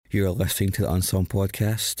You're listening to the Unsung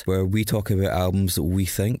Podcast, where we talk about albums that we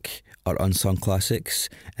think are unsung classics,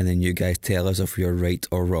 and then you guys tell us if we're right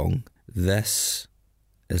or wrong. This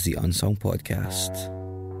is the Unsung Podcast.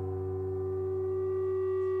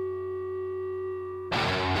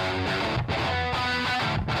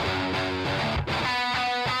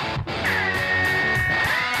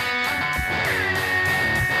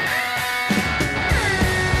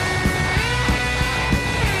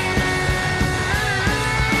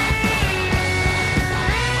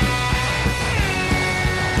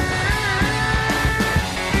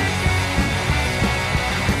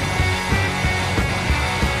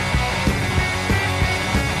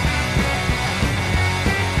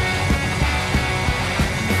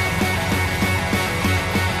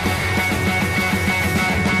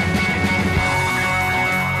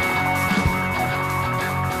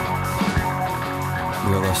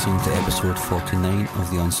 To episode 49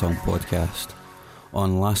 of the Unsung Podcast.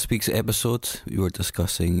 On last week's episode, we were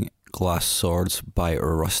discussing Glass Swords by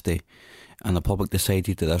Rusty, and the public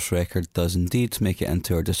decided that this record does indeed make it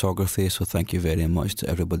into our discography, so thank you very much to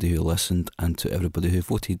everybody who listened and to everybody who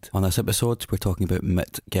voted. On this episode, we're talking about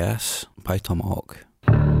Mit Gas by Tomahawk.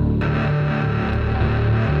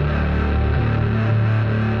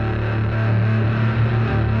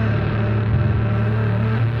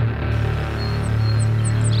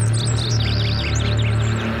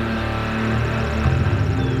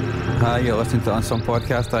 Hi, you're listening to the Unsung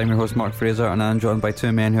Podcast. I'm your host Mark Fraser, and I'm joined by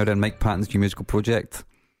two men who are in Mike Patton's new musical project.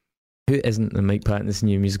 Who isn't in Mike Patton's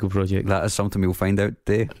new musical project? That is something we'll find out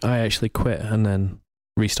today. I actually quit and then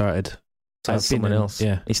restarted. So as someone else.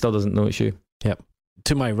 Yeah. He still doesn't know it's you. Yep.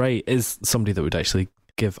 To my right is somebody that would actually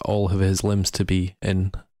give all of his limbs to be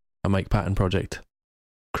in a Mike Patton project.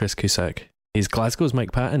 Chris Cusack. He's Glasgow's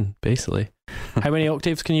Mike Patton, basically. How many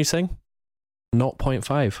octaves can you sing?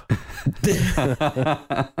 0.5.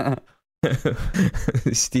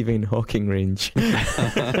 Stephen Hawking range.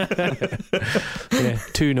 Yeah,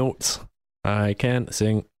 2 notes. I can't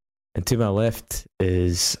sing. And to my left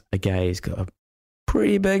is a guy who's got a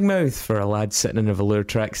pretty big mouth for a lad sitting in a velour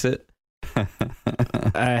tracksuit.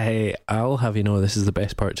 I'll have you know this is the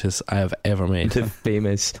best purchase I have ever made. The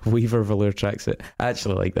famous Weaver velour tracksuit. I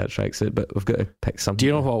actually like that tracksuit, but we've got to pick something. Do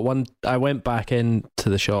you know what? I went back into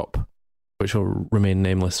the shop, which will remain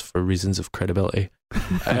nameless for reasons of credibility.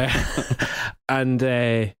 And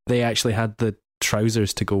they actually had the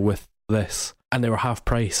trousers to go with this, and they were half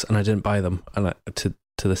price, and I didn't buy them. And to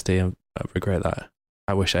this day, I regret that.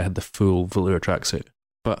 I wish I had the full velour tracksuit,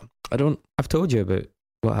 but I don't. I've told you about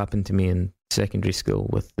what happened to me in secondary school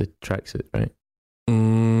with the tracksuit, right?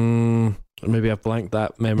 Maybe I've blanked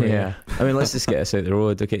that memory. Yeah. I mean, let's just get us out the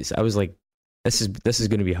road. Okay, so I was like, this is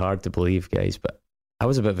going to be hard to believe, guys, but I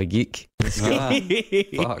was a bit of a geek. Fuck,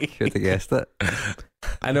 who'd have guessed it?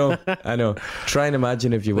 I know. Try and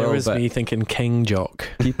imagine if you will. There was me thinking King Jock.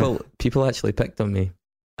 People actually picked on me.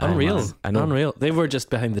 Unreal. I know. Unreal. They were just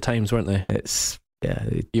behind the times, weren't they?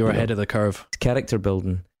 You were ahead of the curve. It's character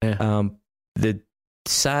building. Yeah. The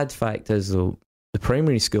sad fact is, though, the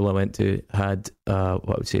primary school I went to had what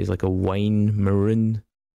I would say is like a wine maroon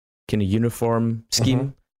kind of uniform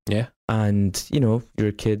scheme. Yeah. And, you know, you're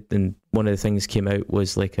a kid, and one of the things came out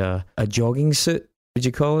was like a jogging suit, would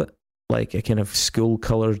you call it? Like a kind of school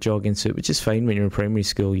colour jogging suit, which is fine when you're in primary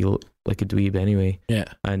school, you look like a dweeb anyway. Yeah.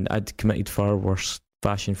 And I'd committed far worse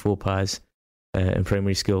fashion faux pas in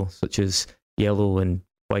primary school, such as yellow and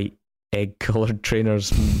white egg-coloured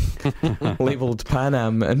trainers labelled Pan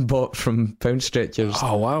Am and bought from pound stretchers.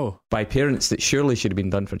 Oh, wow. By parents that surely should have been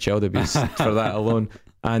done for child abuse for that alone.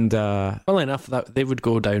 And funnily enough, that they would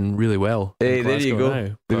go down really well. Hey, there you go.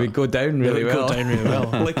 Now, they would go down really well.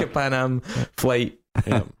 Like a Pan Am flight,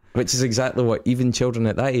 which is exactly what even children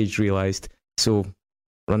at that age realised. So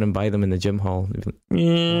running by them in the gym hall.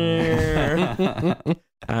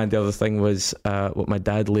 And the other thing was what my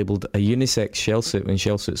dad labelled a unisex shell suit when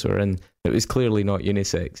shell suits were in. It was clearly not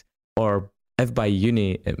unisex. Or if by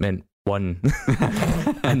uni it meant one.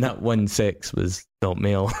 And that one sex was not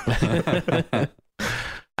male.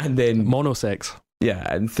 And then monosex. Yeah,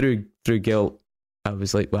 and through guilt, I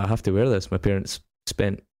was like, well, I have to wear this. My parents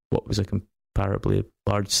spent what was a comparably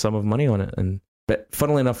large sum of money on it. But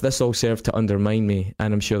funnily enough, this all served to undermine me,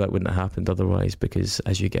 and I'm sure that wouldn't have happened otherwise, because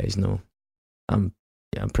as you guys know, I'm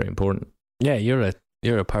pretty important. Yeah, you're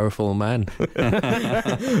a powerful man.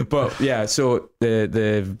 But yeah, so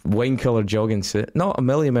the wine coloured jogging suit, not a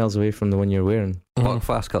million miles away from the one you're wearing.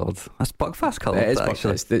 Buckfast coloured. That's buckfast coloured. It is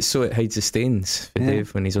actually. So it hides the stains for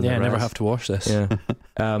Dave when he's on the I rise. never have to wash this. Yeah.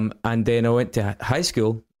 And then I went to high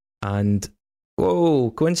school, and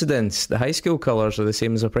whoa, coincidence. The high school colours are the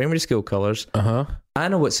same as the primary school colours. I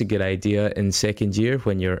know what's a good idea in second year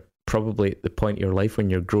when you're probably at the point of your life when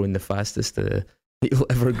you're growing the fastest that you'll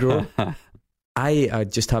ever grow. I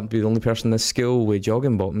just happen to be the only person in this school with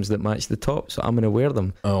jogging bottoms that match the top, so I'm going to wear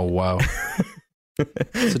them. Oh, wow. So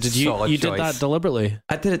did you did that deliberately?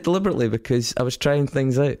 I did it deliberately because I was trying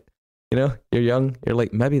things out. You know, you're young, you're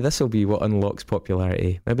like, maybe this will be what unlocks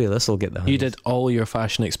popularity. Maybe this will get the hands. You did all your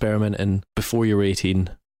fashion experimenting before you were 18,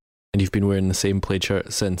 and you've been wearing the same plaid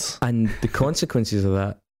shirt since. And the consequences of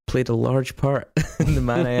that played a large part in the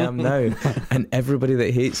man I am now. And everybody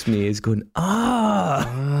that hates me is going,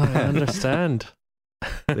 I understand.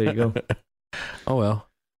 There you go. Oh, well.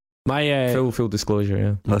 My full disclosure,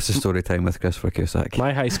 yeah. That's the story time with Christopher Cusack.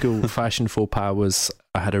 My high school fashion faux pas was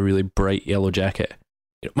I had a really bright yellow jacket.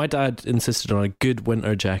 My dad insisted on a good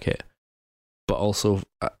winter jacket, but also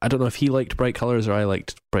I don't know if he liked bright colours or I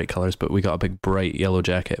liked bright colours, but we got a big bright yellow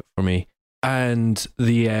jacket for me. And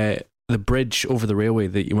the bridge over the railway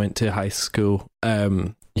that you went to high school,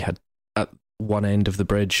 you had at one end of the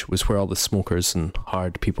bridge was where all the smokers and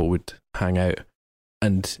hard people would hang out,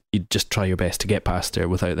 and you'd just try your best to get past there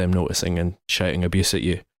without them noticing and shouting abuse at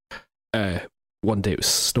you. One day it was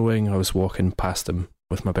snowing, I was walking past them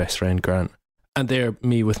with my best friend Grant, and there,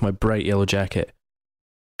 me with my bright yellow jacket,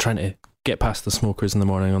 trying to get past the smokers in the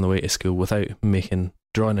morning on the way to school without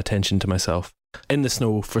drawing attention to myself. In the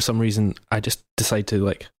snow, for some reason, I just decided to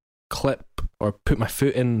like clip or put my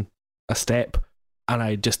foot in a step, and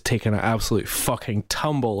I just taken an absolute fucking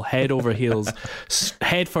tumble, head over heels,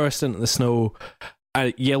 head first into the snow,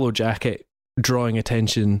 a yellow jacket, drawing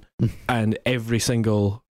attention, and every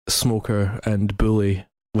single smoker and bully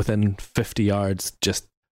within 50 yards just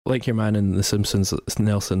like your man in The Simpsons,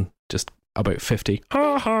 Nelson, just about 50.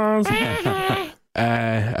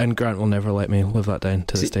 And Grant will never let me live that down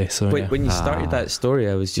to this day. So when you started that story,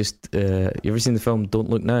 I was just you ever seen the film Don't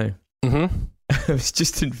Look Now? Mm-hmm. I was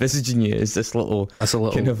just envisaging you as this little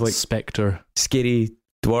kind of like spectre, scary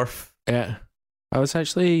dwarf. Yeah, I was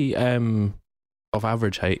actually of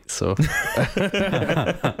average height, so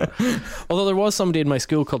although there was somebody in my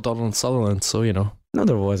school called Donald Sutherland, so you know. No,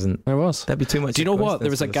 there wasn't. There was. That'd be too much. Do you know what? There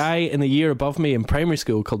was a guy in the year above me in primary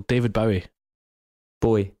school called David Bowie.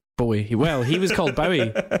 Bowie. Well, he was called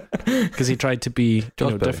Bowie because he tried to be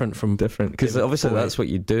different. Because obviously that's what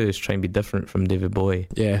you do, is try and be different from David Bowie.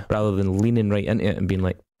 Yeah. Rather than leaning right into it and being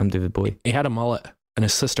like, I'm David Bowie. He had a mullet and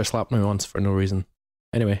his sister slapped me once for no reason.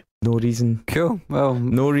 Anyway. No reason. Cool. Well,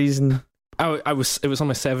 no reason. It was on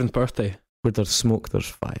my 7th birthday. Where there's smoke, there's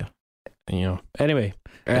fire. You know. Anyway.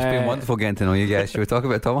 It's been wonderful getting to know you guys. Should we talk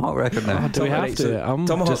about Tomahawk record now? Do we have to? I'm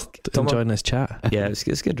just enjoying this chat. Yeah,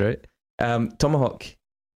 it's good, right? Tomahawk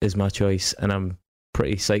is my choice, and I'm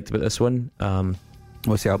pretty psyched about this one.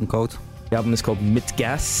 What's the album called? The album is called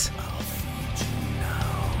Mitgas.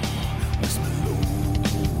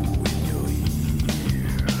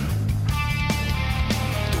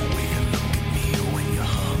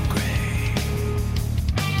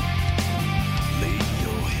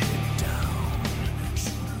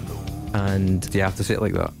 And do you have to say it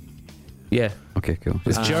like that? Yeah. Okay, cool.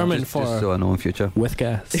 It's German for just so I know in future. With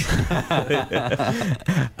gas.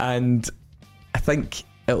 And I think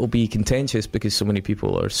it'll be contentious because so many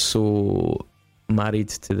people are so married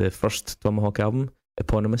to the first Tomahawk album,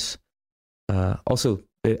 Eponymous. Also,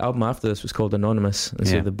 the album after this was called Anonymous, and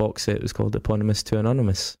so the box set was called Eponymous to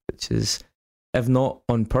Anonymous, which is, if not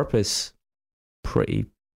on purpose, pretty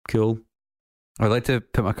cool. I'd like to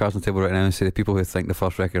put my cards on the table right now and say the people who think the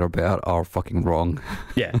first record are better are fucking wrong.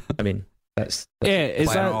 Yeah, I mean, that's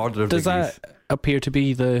does that appear to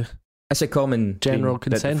be the it's a common general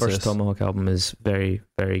consensus? The first Tomahawk album is very,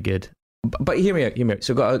 very good. But hear me out.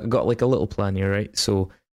 So got like a little plan here, right? So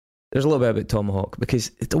there's a little bit about Tomahawk, because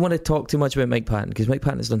I don't want to talk too much about Mike Patton, because Mike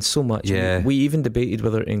Patton has done so much. Yeah. We even debated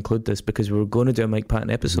whether to include this because we were going to do a Mike Patton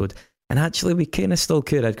episode, and actually we kind of still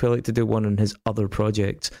could. I'd quite like to do one on his other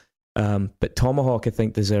projects. But Tomahawk, I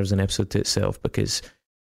think, deserves an episode to itself because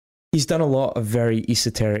he's done a lot of very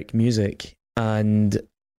esoteric music, and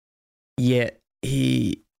yet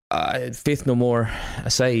he, Faith No More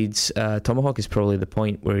aside, Tomahawk is probably the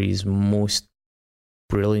point where he's most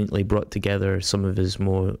brilliantly brought together some of his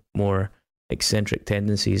more eccentric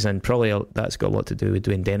tendencies, and probably that's got a lot to do with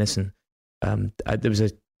Dwayne Dennison. There was a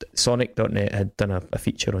Sonic.net had done a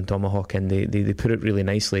feature on Tomahawk, and they put it really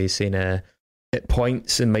nicely, saying at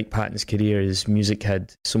points in Mike Patton's career, his music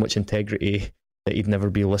had so much integrity that he'd never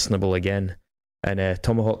be listenable again. And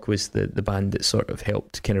Tomahawk was the band that sort of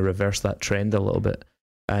helped kind of reverse that trend a little bit.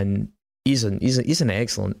 And he's an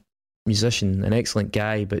excellent musician, an excellent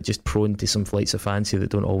guy, but just prone to some flights of fancy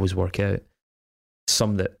that don't always work out.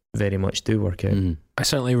 some that very much do work out. I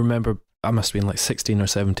certainly remember I must have been like 16 or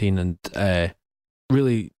 17 and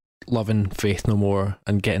really loving Faith No More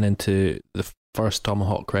and getting into the first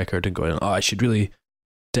Tomahawk record and going, I should really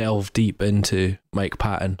delve deep into Mike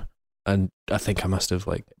Patton. And I think I must have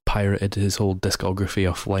like pirated his whole discography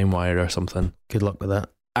off LimeWire or something. Good luck with that.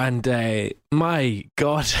 And my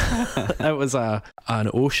God, it was an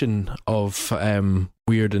ocean of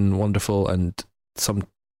weird and wonderful and some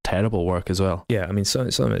terrible work as well. Yeah, I mean, some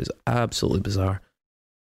of it is absolutely bizarre.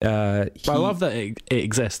 But I love that it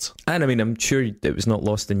exists. And I mean, I'm sure it was not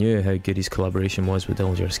lost on you how good his collaboration was with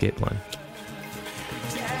Dillinger Escape Plan.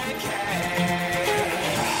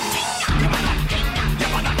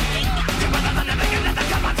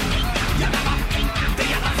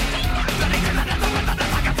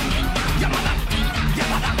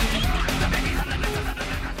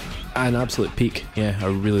 An absolute peak. Yeah, I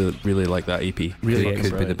really, really like that EP. Really it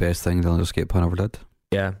could be the best thing Dillinger Escape Plan ever did.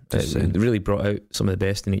 Yeah, it really brought out some of the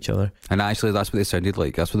best in each other. And actually, that's what they sounded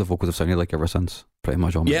like. That's what the vocals have sounded like ever since. Pretty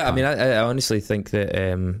much almost. Yeah, I mean, I honestly think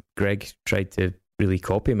that Greg tried to really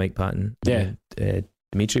copy Mike Patton. Yeah.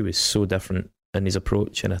 Dimitri was so different in his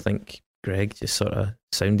approach, and I think Greg just sort of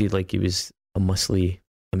sounded like he was a muscly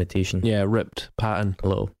imitation. Yeah, ripped Patton. A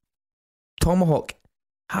little. Tomahawk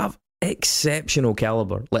have exceptional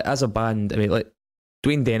caliber. Like, as a band, I mean, like,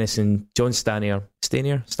 Dwayne Dennison, John Stanier,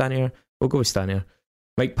 we'll go with Stanier,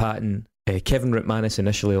 Mike Patton, Kevin Ripmanis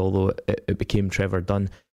initially, although it became Trevor Dunn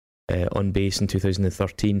on bass in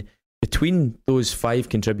 2013. Between those 5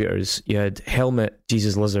 contributors, you had Helmet,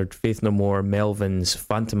 Jesus Lizard, Faith No More, Melvins,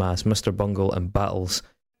 Phantomas, Mr. Bungle, and Battles.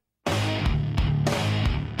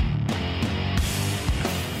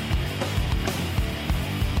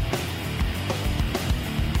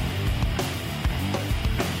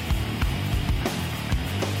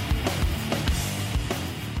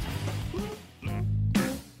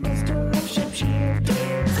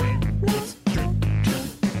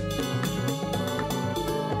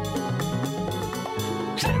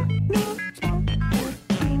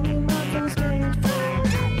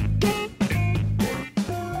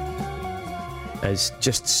 As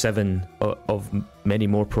just 7 of many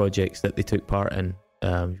more projects that they took part in.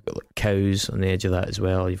 You've got like Cows on the edge of that as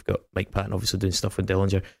well. You've got Mike Patton obviously doing stuff with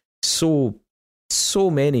Dillinger. So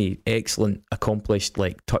many excellent, accomplished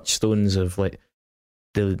like touchstones of like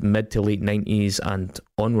the mid to late 90s and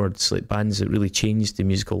onwards, like bands that really changed the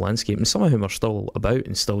musical landscape, and some of whom are still about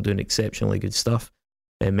and still doing exceptionally good stuff.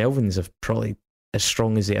 Melvins are probably as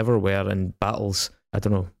strong as they ever were, and Battles, I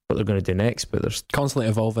don't know what they're going to do next, but they're constantly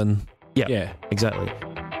evolving. Yeah, exactly.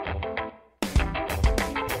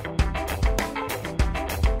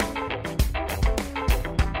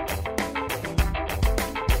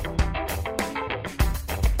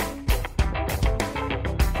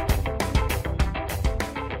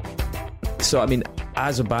 So, I mean,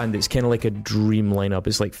 as a band, it's kind of like a dream lineup.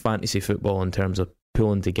 It's like fantasy football in terms of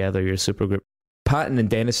pulling together your supergroup. Patton and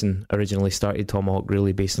Dennison originally started Tomahawk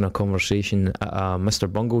really based on a conversation at a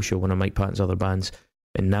Mr. Bungle show, one of Mike Patton's other bands,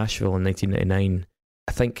 in Nashville in 1999.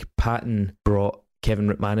 I think Patton brought Kevin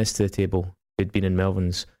Ripmanis to the table, who'd been in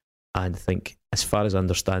Melvins, and I think, as far as I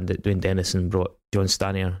understand it, Dwayne Dennison brought John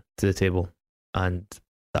Stanier to the table, and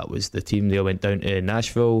that was the team. They all went down to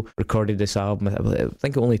Nashville, recorded this album. I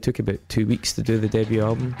think it only took about 2 weeks to do the debut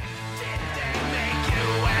album.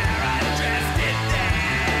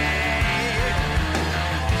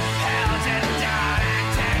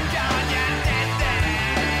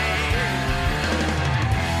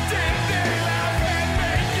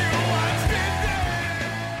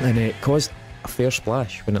 And it caused a fair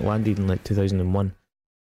splash when it landed in like 2001.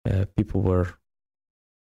 People were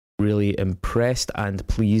really impressed and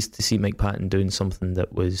pleased to see Mike Patton doing something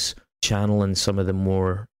that was channeling some of the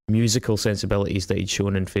more musical sensibilities that he'd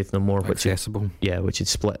shown in Faith No More, which had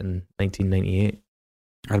split in 1998.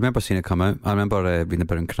 I remember seeing it come out. I remember reading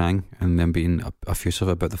about it in Krang and then being effusive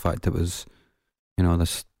about the fact it was,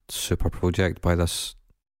 this super project by this,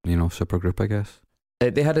 super group, I guess.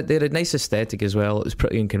 They had a nice aesthetic as well. It was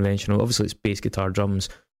pretty unconventional. Obviously, it's bass guitar, drums,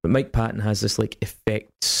 but Mike Patton has this like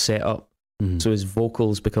effect set up, so his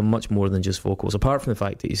vocals become much more than just vocals. Apart from the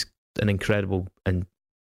fact that he's an incredible and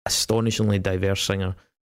astonishingly diverse singer,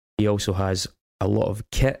 he also has a lot of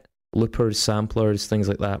kit, loopers, samplers, things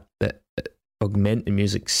like that augment the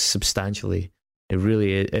music substantially.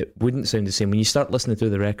 It wouldn't sound the same when you start listening through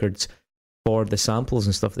the records. For the samples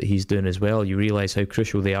and stuff that he's doing as well, you realise how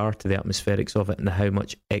crucial they are to the atmospherics of it and how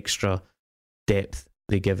much extra depth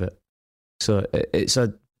they give it. So it's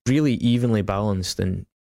a really evenly balanced and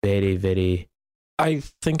very, very... I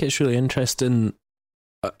think it's really interesting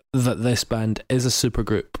that this band is a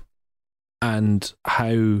supergroup and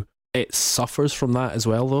how it suffers from that as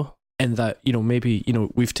well, though. In that, maybe,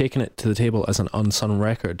 we've taken it to the table as an unsung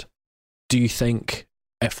record. Do you think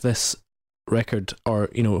if this record or,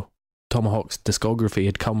 Tomahawk's discography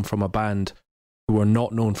had come from a band who were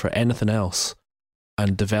not known for anything else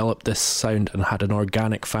and developed this sound and had an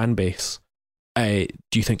organic fan base, do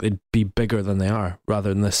you think they'd be bigger than they are rather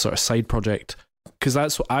than this sort of side project? Because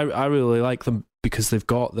that's what I really like them, because they've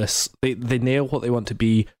got this, they nail what they want to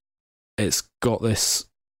be. It's got this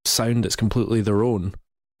sound that's completely their own.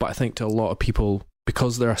 But I think to a lot of people,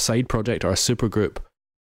 because they're a side project or a supergroup,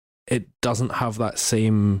 it doesn't have that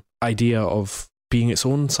same idea of being its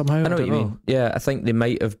own somehow. I know what you mean. Yeah, I think there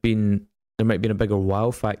might have been a bigger wow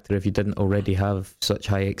factor if you didn't already have such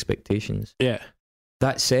high expectations. Yeah.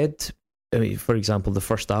 That said, I mean, for example, the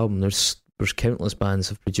first album, there's countless bands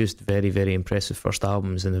have produced very, very impressive first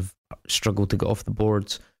albums and have struggled to get off the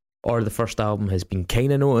boards, or the first album has been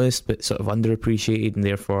kind of noticed but sort of underappreciated, and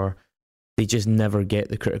therefore they just never get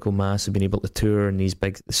the critical mass of being able to tour and these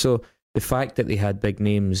big. So the fact that they had big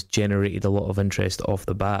names generated a lot of interest off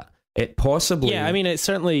the bat. It possibly... Yeah, I mean, it's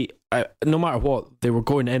certainly, no matter what, they were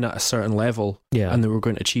going in at a certain level, and they were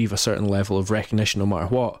going to achieve a certain level of recognition no matter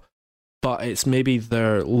what. But it's maybe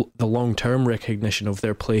the long-term recognition of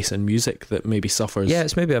their place in music that maybe suffers. Yeah,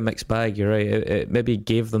 it's maybe a mixed bag, you're right. It maybe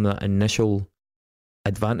gave them that initial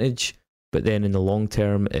advantage, but then in the long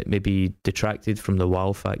term, it maybe detracted from the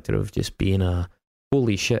wow factor of just being a,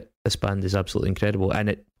 holy shit, this band is absolutely incredible. And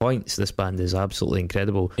at points, this band is absolutely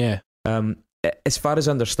incredible. Yeah. As far as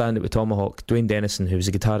I understand it with Tomahawk, Dwayne Dennison, who was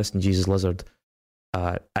a guitarist in Jesus Lizard,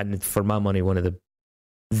 and for my money, one of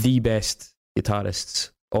the best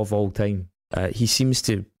guitarists of all time, he seems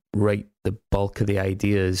to write the bulk of the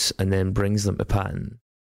ideas and then brings them to Patton.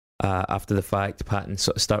 After the fact, Patton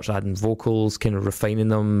sort of starts adding vocals, kind of refining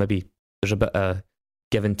them. Maybe there's a bit of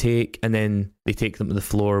give and take, and then they take them to the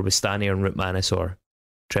floor with Stanier and Root Manis, or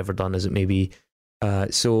Trevor Dunn as it may be.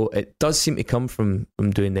 So it does seem to come from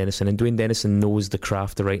Dwayne Dennison, and Dwayne Dennison knows the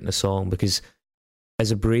craft of writing a song, because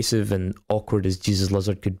as abrasive and awkward as Jesus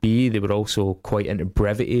Lizard could be, they were also quite into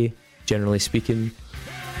brevity, generally speaking.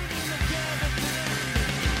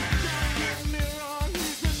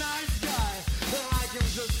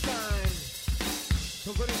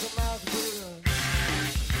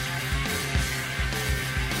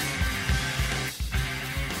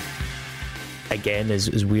 Again,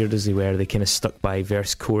 as weird as they were, they kind of stuck by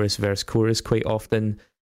verse chorus quite often.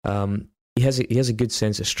 He has a good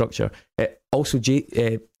sense of structure. Also,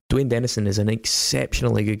 Dwayne Dennison is an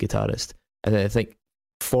exceptionally good guitarist, and I think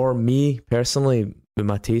for me personally, with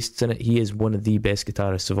my tastes in it, he is one of the best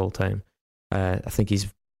guitarists of all time. I think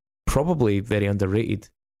he's probably very underrated.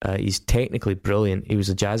 He's technically brilliant. He was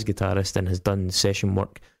a jazz guitarist and has done session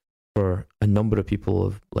work for a number of people,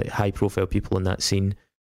 of like high profile people in that scene.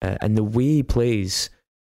 And the way he plays,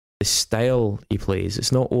 the style he plays,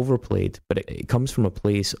 it's not overplayed, but it comes from a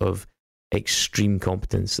place of extreme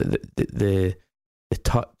competence. The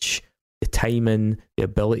touch, the timing, the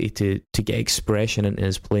ability to get expression into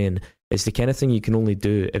his playing is the kind of thing you can only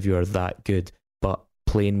do if you are that good, but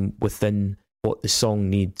playing within what the song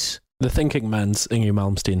needs. The thinking man's Inge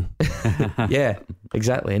Malmsteen. Yeah,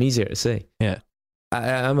 exactly, and easier to say. Yeah.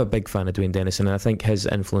 I'm a big fan of Dwayne Dennison, and I think his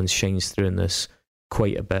influence shines through in this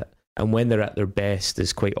quite a bit, and when they're at their best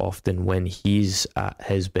is quite often when he's at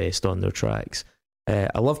his best on their tracks.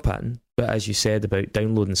 I love Patton, but as you said about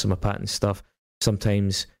downloading some of Patton's stuff,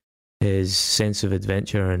 sometimes his sense of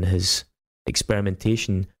adventure and his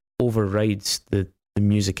experimentation overrides the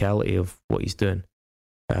musicality of what he's doing.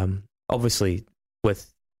 Obviously,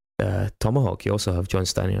 with Tomahawk, you also have John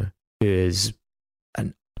Stanier, who is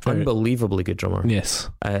an unbelievably good drummer. Yes.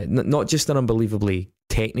 Not just an unbelievably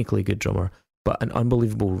technically good drummer, but an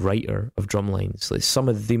unbelievable writer of drum lines. Like some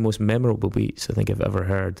of the most memorable beats I think I've ever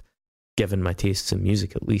heard, given my tastes in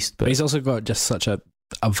music at least. But he's also got just such a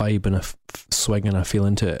vibe and a swing and a feel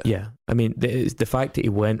into it. Yeah, I mean, the fact that he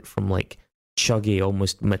went from like chuggy,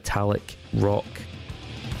 almost metallic rock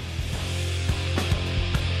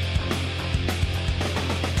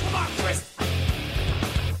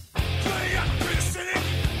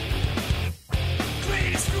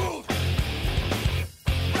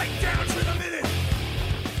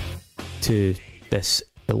to this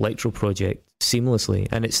electro project seamlessly,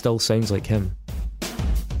 and it still sounds like him.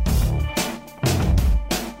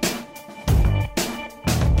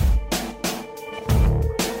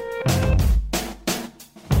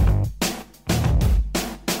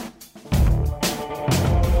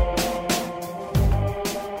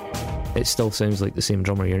 It still sounds like the same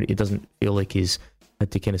drummer. He doesn't feel like he's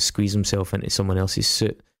had to kind of squeeze himself into someone else's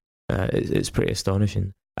suit. It's pretty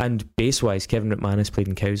astonishing. And bass-wise, Kevin McManus played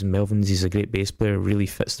in Cows and Melvins. He's a great bass player, really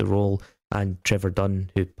fits the role. And Trevor Dunn,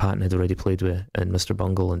 who Patton had already played with in Mr.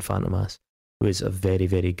 Bungle and Phantom Ass, was a very,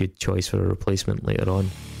 very good choice for a replacement later on.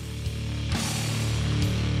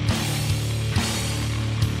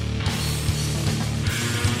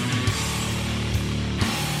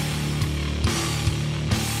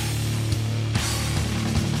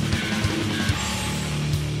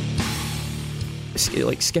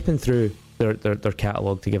 Like skipping through their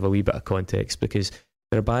catalogue to give a wee bit of context, because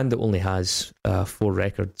they're a band that only has 4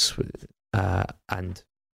 records, and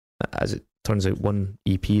as it turns out, 1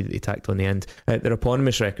 EP that they tacked on the end. Their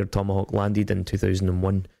eponymous record, Tomahawk, landed in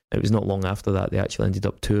 2001. It was not long after that they actually ended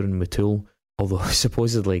up touring with Tool, although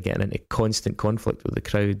supposedly getting into constant conflict with the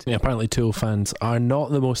crowd. Yeah, apparently Tool fans are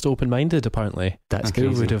not the most open-minded, apparently. That's Who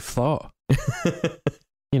crazy. would have thought?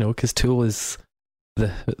 Because Tool is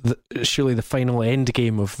surely the final end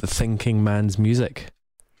game of the thinking man's music.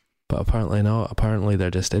 But apparently not. Apparently they're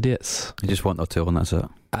just idiots. You just want their Tool and that's it.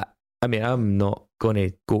 I mean, I'm not going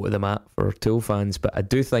to go to the mat for Tool fans, but I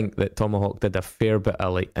do think that Tomahawk did a fair bit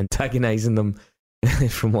of like antagonising them,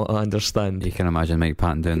 from what I understand. You can imagine Mike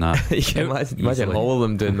Patton doing that. You can imagine all of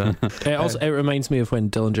them doing that. It reminds me of when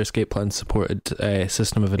Dillinger Escape Plan supported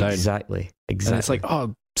System of a Down. Exactly. And it's like,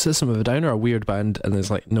 oh, System of a Down are a weird band, and it's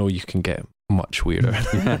like, no, you can get much weirder.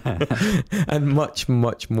 And much,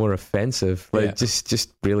 much more offensive. Like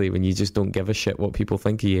just really when you just don't give a shit what people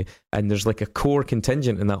think of you, and there's like a core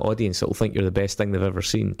contingent in that audience that'll think you're the best thing they've ever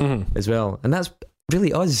seen as well. And that's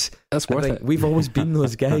really us. That's worth it. We've always been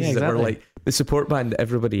those guys exactly. that were like the support band that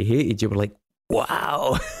everybody hated. You were like,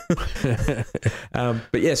 wow.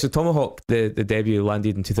 But yeah, so Tomahawk, the debut,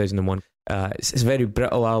 landed in 2001. It's a very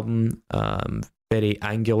brittle album, very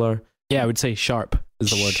angular. Yeah, I would say sharp is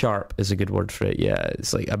the word. Sharp is a good word for it, yeah.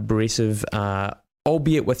 It's like abrasive,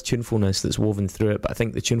 albeit with tunefulness that's woven through it, but I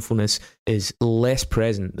think the tunefulness is less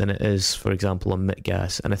present than it is, for example, on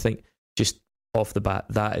Mitgas. And I think just off the bat,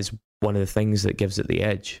 that is one of the things that gives it the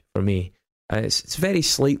edge for me. It's very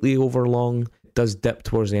slightly overlong. It does dip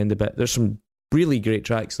towards the end a bit. There's some really great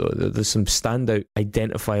tracks, though. There's some standout,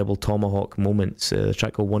 identifiable Tomahawk moments. The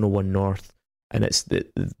track called 101 North, and it's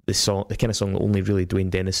the song, the kind of song that only really Dwayne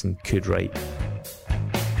Dennison could write.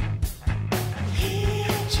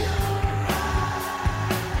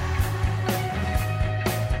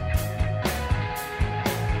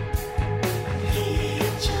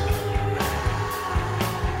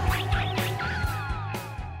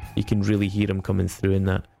 You can really hear him coming through in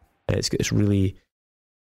that. It's got this really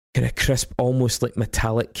kind of crisp, almost like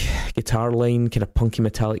metallic guitar line, kind of punky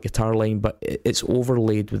metallic guitar line, but it's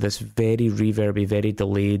overlaid with this very reverby, very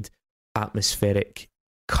delayed, atmospheric,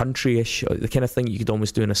 countryish, the kind of thing you could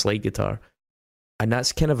almost do in a slide guitar. And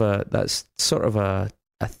that's sort of a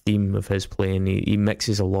theme of his playing. He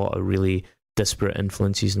mixes a lot of really disparate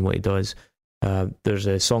influences in what he does. There's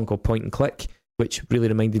a song called Point and Click, which really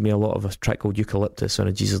reminded me a lot of a track called Eucalyptus on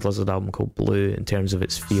a Jesus Lizard album called Blue in terms of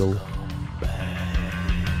its feel.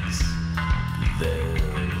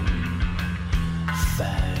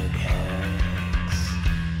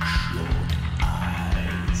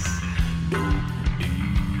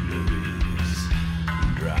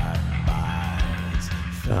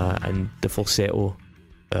 And the falsetto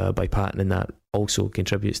by Patton in that also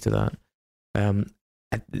contributes to that.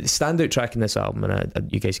 The standout track in this album,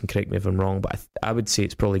 and you guys can correct me if I'm wrong, but I would say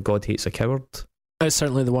it's probably God Hates a Coward. It's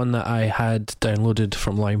certainly the one that I had downloaded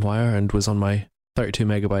from LimeWire and was on my 32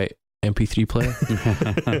 megabyte MP3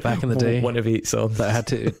 player back in the day. One of 8 songs. That I had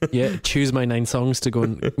to choose my 9 songs to go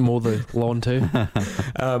and mow the lawn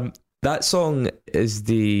to. That song is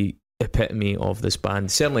the epitome of this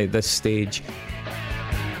band, certainly at this stage.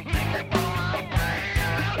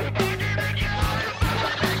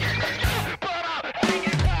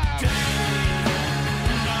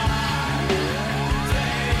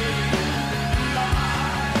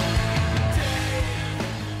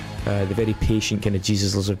 The very patient kind of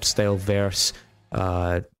Jesus Lizard style verse,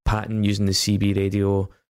 Patton using the CB radio,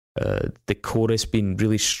 the chorus being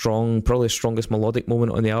really strong, probably the strongest melodic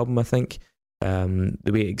moment on the album, I think.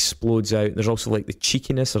 The way it explodes out. There's also like the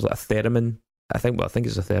cheekiness. There's like a theremin. I think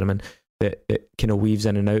it's a theremin that it kind of weaves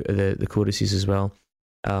in and out of the choruses as well.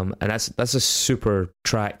 And that's a super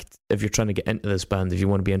track if you're trying to get into this band. If you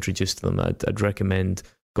want to be introduced to them, I'd recommend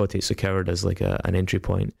God Hates a Coward as like an entry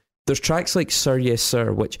point. There's tracks like Sir Yes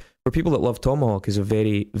Sir, which for people that love Tomahawk is a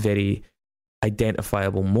very, very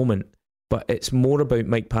identifiable moment, but it's more about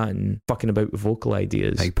Mike Patton fucking about with vocal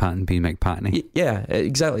ideas. Mike Patton being Mike Patton. Yeah,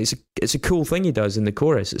 exactly. It's a cool thing he does in the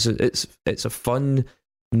chorus. It's a fun,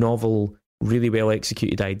 novel, really well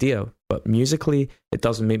executed idea, but musically it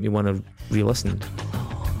doesn't make me want to re-listen.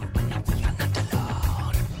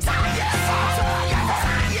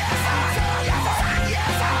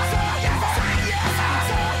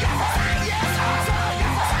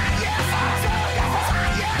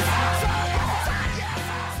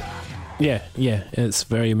 Yeah, it's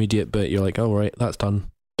very immediate, but you're like, oh right, that's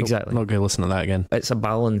done. Exactly. Not going to listen to that again. It's a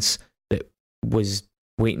balance that was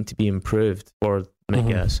waiting to be improved, or I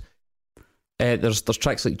guess. There's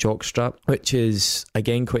tracks like Jockstrap, which is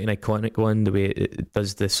again quite an iconic one. The way it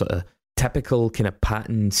does this sort of typical kind of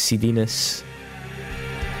Patton seediness.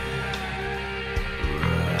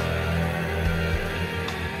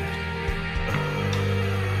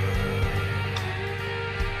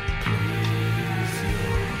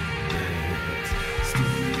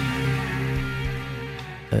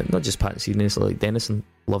 Not just Patton seediness, like Dennison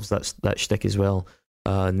loves that shtick as well,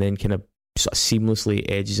 and then kind of sort of seamlessly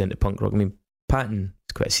edges into punk rock. I mean, Patton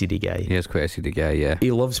is quite a seedy guy. He is quite a seedy guy, yeah.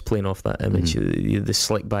 He loves playing off that image. The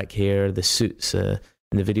slick back hair, the suits. In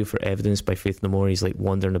the video for Evidence by Faith No More, he's like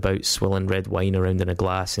wandering about, swilling red wine around in a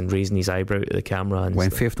glass and raising his eyebrow to the camera. And when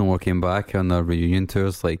Faith No More came back on their reunion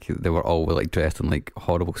tours, like they were all like dressed in like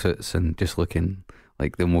horrible suits and just looking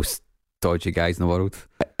like the most dodgy guys in the world.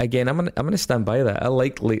 Again, I'm gonna stand by that. I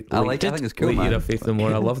think it's cool, man. Faith No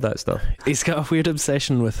More. I love that stuff. He's got a weird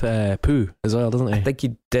obsession with poo as well, doesn't he? I think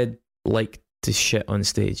he did like to shit on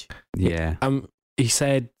stage. Yeah. He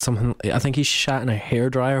said something. I think he shat in a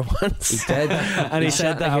hairdryer once. He did, and he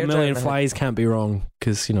said that a million flies can't be wrong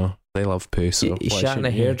because they love poo. So he shat in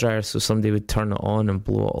a hairdryer so somebody would turn it on and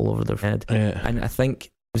blow it all over their head. Yeah. And I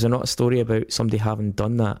think, was there not a story about somebody having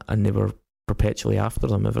done that and they were perpetually after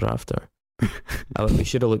them ever after? We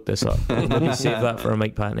should have looked this up. Maybe save that for a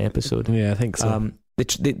Mike Patton episode. Yeah, I think so.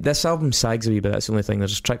 This album sags a wee bit. That's the only thing.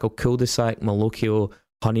 There's a track called Cul-de-sac, Malocchio,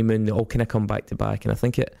 Honeymoon. They all kind of come back to back, and I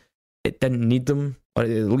think it didn't need them, or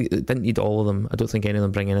it didn't need all of them. I don't think any of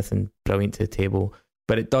them bring anything brilliant to the table,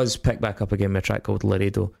 but it does pick back up again with a track called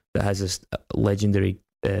Laredo that has this legendary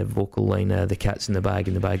vocal line, the cat's in the bag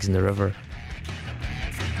and the bag's in the river.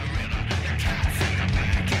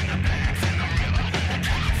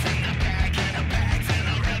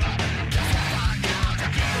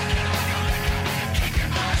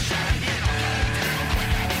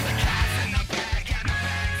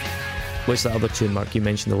 What's the other tune, Mark? You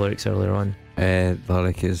mentioned the lyrics earlier on. The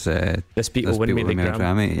lyric is This beat will win me the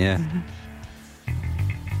Grammy. Yeah.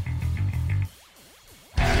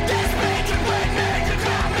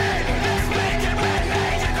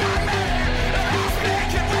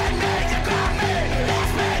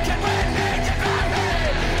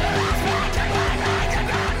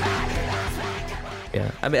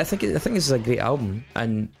 Yeah, I mean, I think this is a great album,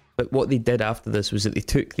 but what they did after this was that they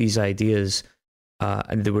took these ideas.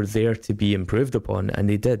 And they were there to be improved upon, and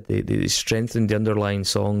they did. They strengthened the underlying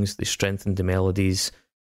songs, they strengthened the melodies,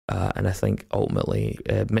 and I think ultimately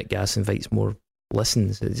Mick Gass invites more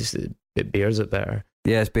listens. It bears it better.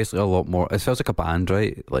 Yeah, it's basically a lot more. It feels like a band,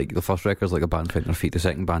 right? Like the first record's like a band finding their feet. The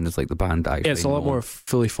second band is like the band actually. Yeah, it's a lot more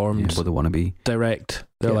fully formed. What they want to be. Direct.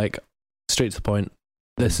 They're like straight to the point.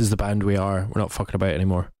 This is the band we are. We're not fucking about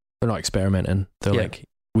anymore. They're not experimenting. They're like,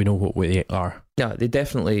 we know what we are. Yeah, they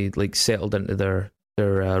definitely like settled into their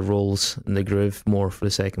roles in the groove more for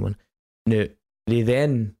the second one. Now, they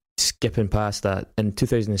then, skipping past that, in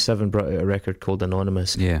 2007 brought out a record called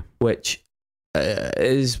Anonymous, which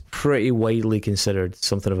is pretty widely considered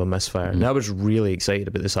something of a misfire. And I was really excited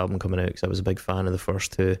about this album coming out because I was a big fan of the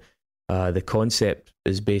first two. The concept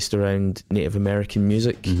is based around Native American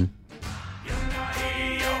music.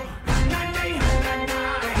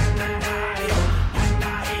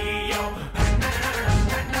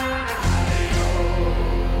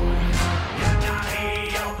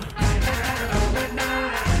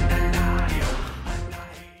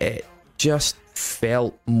 It just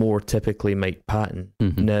felt more typically Mike Patton.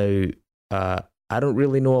 Now, I don't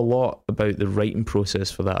really know a lot about the writing process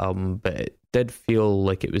for that album, but it did feel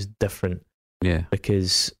like it was different. Yeah.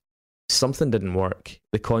 Because something didn't work.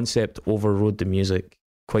 The concept overrode the music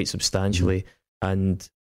quite substantially. And,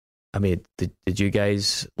 I mean, did you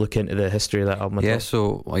guys look into the history of that album at all?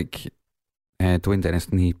 So, like, Dwayne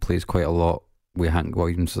Dennison, he plays quite a lot with Hank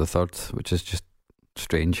Williams III, which is just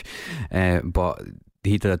strange. But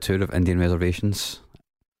he did a tour of Indian reservations,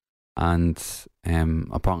 and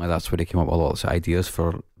apparently that's where he came up with a lot of ideas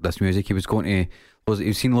for this music. He was going to,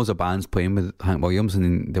 he's seen loads of bands playing with Hank Williams,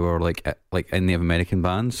 and they were like Native American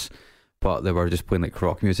bands, but they were just playing like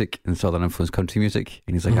rock music and southern influenced country music.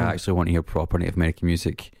 And he's like, I actually want to hear proper Native American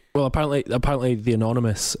music. Well, apparently the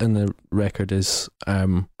Anonymous in the record is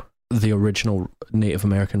the original Native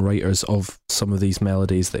American writers of some of these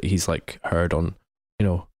melodies that he's like heard on,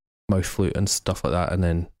 mouth flute and stuff like that, and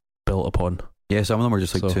then built upon. Yeah, some of them were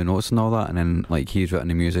just like two notes and all that, and then like he's written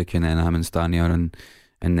the music, and then him and Stanier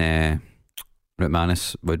and Rick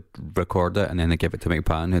Manis would record it, and then they give it to Mike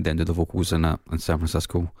Patton, who then did the vocals in San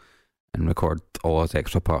Francisco. and record all his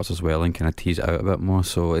extra parts as well and kind of tease it out a bit more.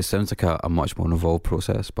 So it sounds like a much more involved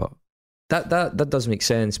process, but that does make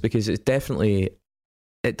sense, because it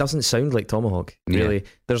doesn't sound like Tomahawk, really. Yeah.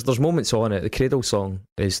 There's moments on it. The Cradle song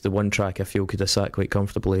is the one track I feel could have sat quite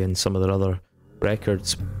comfortably in some of their other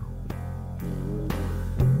records.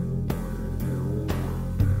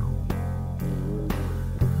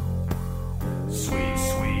 Sweet,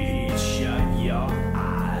 sweet, shut your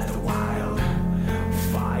eyes, wild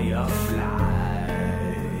firefly.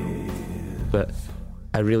 But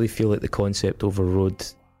I really feel like the concept overrode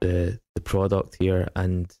the product here,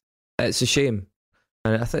 and it's a shame.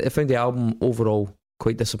 And I found the album overall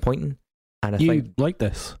quite disappointing. And I think like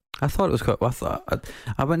this. I thought it was quite.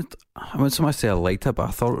 I wouldn't so much say I liked it, but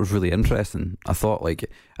I thought it was really interesting. I thought it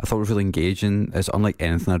was really engaging. It's unlike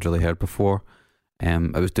anything I'd really heard before.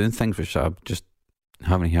 It was doing things which I just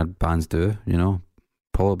haven't heard bands do. You know,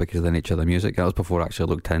 probably because of the nature of the music. That was before I actually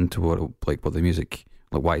looked into what the music,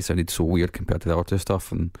 like why it sounded so weird compared to the other two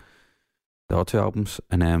stuff and the other two albums.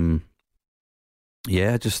 And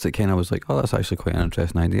yeah, just it kind of was like, oh, that's actually quite an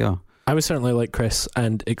interesting idea. I was certainly like Chris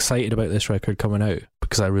and excited about this record coming out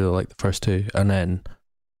because I really liked the first two, and then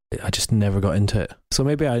I just never got into it. So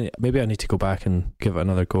maybe I need to go back and give it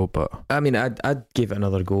another go. But I mean, I'd give it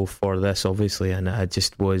another go for this, obviously, and I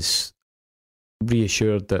just was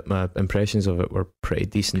reassured that my impressions of it were pretty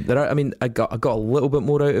decent. I got a little bit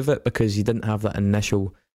more out of it because you didn't have that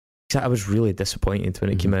initial. I was really disappointed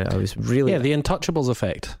when it came out. I was really the Untouchables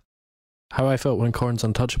effect. How I felt when Korn's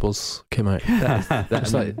Untouchables came out.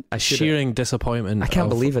 That's like a shearing disappointment. I can't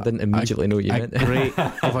believe I didn't immediately know what you meant.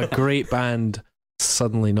 Of a great band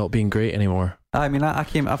suddenly not being great anymore. I mean,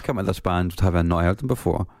 I've come with this band having not heard them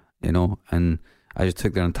before, you know, and I just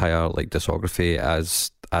took their entire discography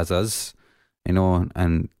as is, you know,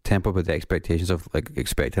 and tempered with the expectations of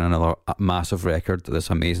expecting another massive record that's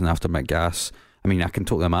amazing after McGass. I mean, I can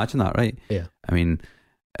totally imagine that, right? Yeah. I mean,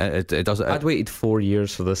 it does. I'd waited 4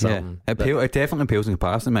 years for this album. It definitely pales in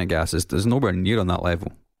comparison to McGass. There's nowhere near on that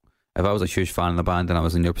level. If I was a huge fan of the band and I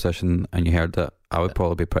was in your position and you heard it, I would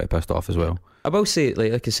probably be pretty pissed off as well. I will say,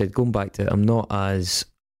 like I said, going back to it, I'm not as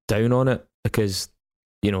down on it because,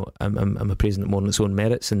 you know, I'm appraising it more on its own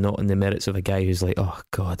merits and not on the merits of a guy who's like, oh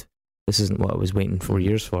God, this isn't what I was waiting 4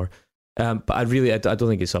 years for. But I don't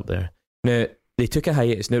think it's up there. Now, they took a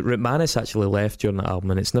hiatus. Now, Manis actually left during the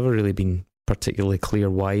album, and it's never really been particularly clear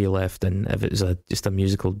why he left, and if it was just a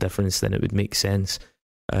musical difference, then it would make sense.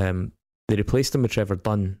 They replaced him with Trevor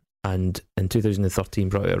Dunn, and in 2013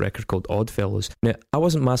 brought out a record called Oddfellows. Now, I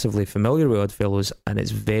wasn't massively familiar with Oddfellows, and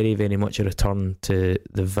it's very, very much a return to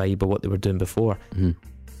the vibe of what they were doing before. Mm-hmm.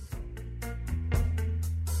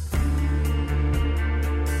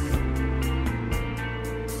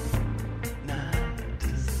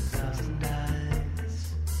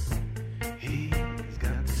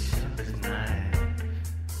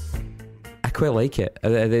 I quite like it.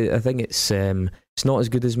 I think it's not as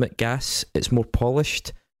good as McGass. It's more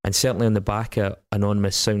polished, and certainly on the back of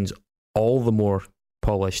Anonymous sounds all the more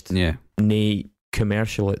polished. Yeah, nay,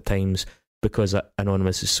 commercial at times because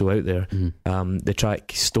Anonymous is so out there. Mm-hmm. The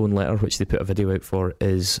track Stone Letter, which they put a video out for,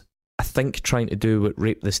 is I think trying to do what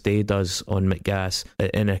Rape This Day does on McGass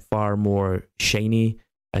in a far more shiny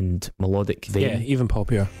and melodic vein. Yeah, even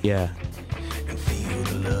poppier. Yeah.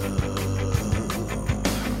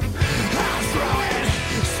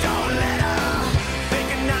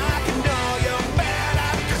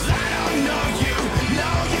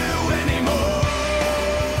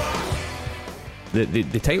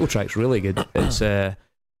 The title track's really good. It's that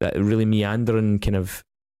really meandering kind of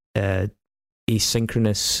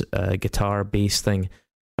asynchronous guitar bass thing,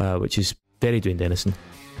 which is very Dwayne Dennison.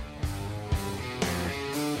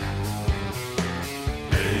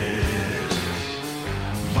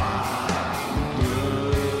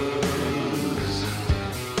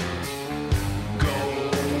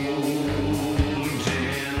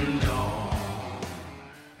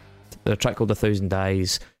 A track called 1,000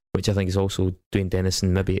 Eyes, which I think is also Dwayne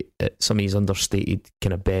Dennison, maybe at some of his understated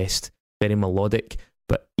kind of best. Very melodic,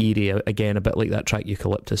 but eerie. Again, a bit like that track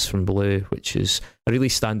Eucalyptus from Blue, which is a really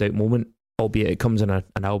standout moment, albeit it comes in an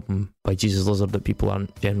album by Jesus Lizard that people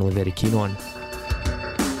aren't generally very keen on.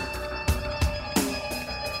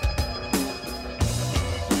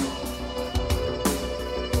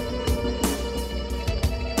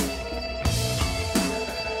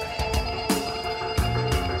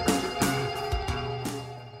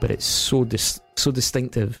 But it's so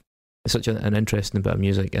distinctive. It's such an interesting bit of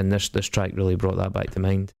music, and this track really brought that back to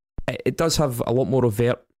mind. It does have a lot more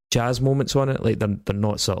overt jazz moments on it. Like they're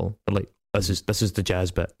not subtle. They're like this is the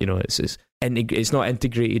jazz bit. You know, it's not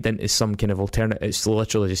integrated into some kind of alternate. It's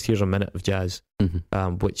literally just here's a minute of jazz,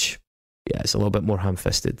 which. Yeah, it's a little bit more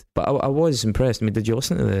ham-fisted. But I was impressed. I mean, did you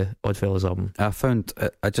listen to the Oddfellows album? I found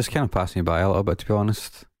it just kind of passed me by a little bit, to be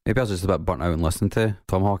honest. Maybe I was just a bit burnt out and listening to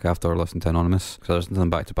Tomahawk after listening to Anonymous, because I listened to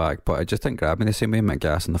them back to back, but it just didn't grab me the same way Mick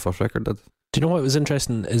Gas and the first record did. Do you know what was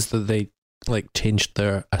interesting is that they like changed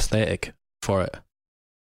their aesthetic for it.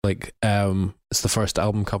 Like, it's the first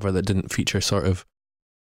album cover that didn't feature sort of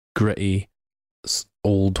gritty,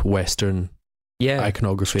 old Western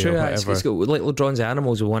iconography true, or whatever. It's got little drawings of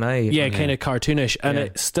animals with one eye. Yeah, kind of cartoonish, and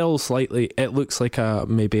it still slightly. It looks like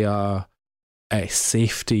maybe a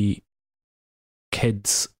safety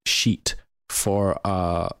kids sheet for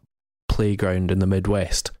a playground in the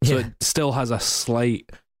Midwest. So it still has a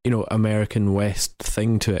slight, American West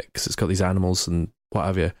thing to it because it's got these animals and what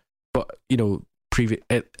have you. But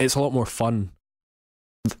it's a lot more fun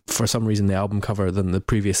for some reason the album cover than the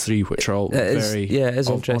previous three, which are all it is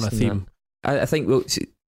interesting on a theme. I think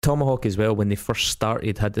Tomahawk as well, when they first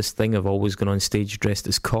started, had this thing of always going on stage dressed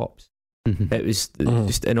as cops. It was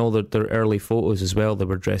just in all their early photos as well, they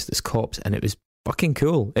were dressed as cops, and it was fucking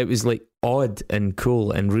cool. It was like odd and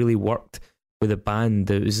cool and really worked with a band.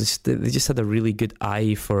 It was they just had a really good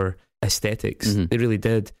eye for aesthetics. They really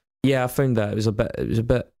did. Yeah, I found that it was a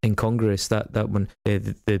bit incongruous, that one,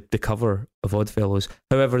 the cover of Oddfellows.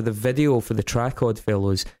 However, the video for the track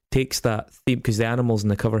Oddfellows takes that theme, because the animals in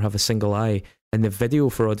the cover have a single eye, and the video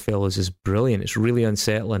for Oddfellows is brilliant. It's really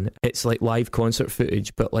unsettling. It's like live concert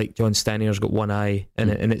footage, but like John Stanier's got one eye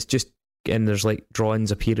in it, and it's just, and there's like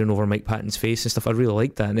drawings appearing over Mike Patton's face and stuff. I really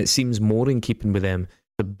like that, and it seems more in keeping with them,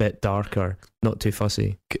 a bit darker, not too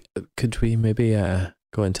fussy. Could we maybe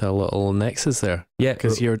go into a little nexus there? Yeah,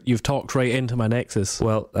 because you've talked right into my nexus.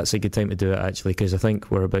 Well, that's a good time to do it, actually, because I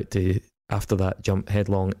think we're about to, after that, jump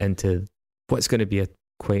headlong into what's going to be a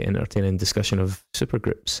quite entertaining discussion of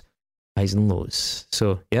supergroups, highs and lows.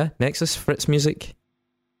 So yeah, Nexus, Fritz music.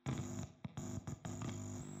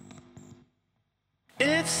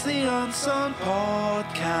 It's the Unsung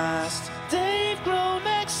Podcast. Dave Grohl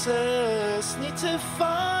Nexus. Need to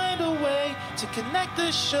find a way to connect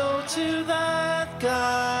the show to that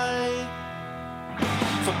guy.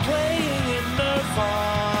 From playing in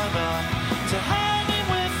Nirvana to hanging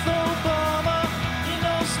with Obama, he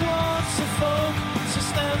knows lots of folk, so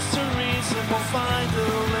stands to reason we'll find a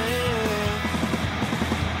link.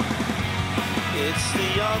 It's the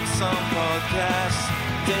Unsung Podcast.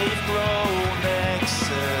 Dave Grohl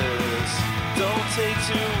Nexus. Don't take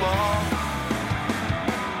too long.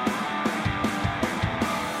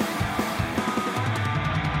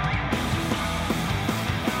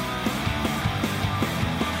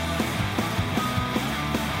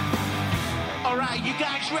 All right, you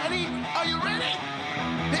guys ready? Are you ready?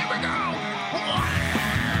 Here we go.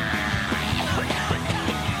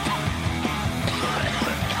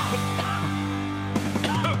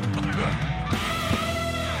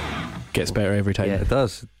 Gets better every time. Yeah, it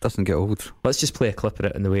does. It doesn't get old. Let's just play a clip of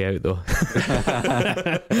it on the way out, though.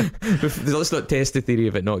 Let's not test the theory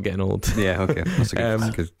of it not getting old. Yeah, okay. That's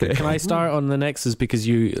a good Can I start on the Nexus, because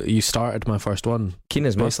you started my first one?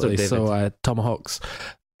 Keena's master, David. So Tomahawk's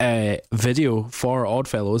video for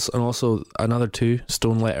Oddfellows, and also another two,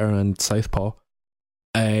 Stone Letter and Southpaw,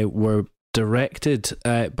 were directed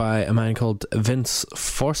by a man called Vince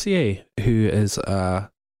Forcier, who is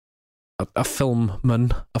a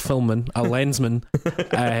lensman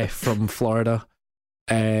from Florida,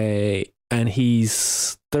 and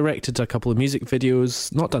he's directed a couple of music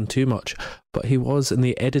videos, not done too much, but he was in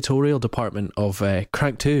the editorial department of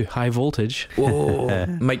Crank 2 High Voltage. Whoa.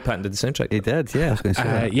 Mike Patton did the soundtrack. He did, yeah. I was going to say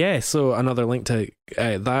that. Yeah, so another link to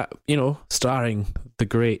that, starring the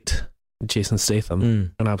great Jason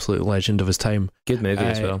Statham, an absolute legend of his time. Good movie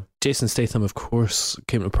as well. Jason Statham, of course,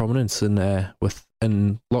 came to prominence in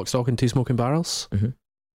Lock, Stock and Two Smoking Barrels.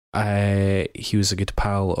 He was a good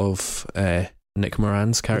pal of Nick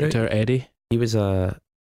Moran's character, Eddie. He was an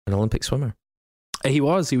Olympic swimmer. He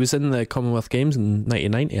was in the Commonwealth Games in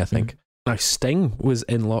 1990, I think. Now, Sting was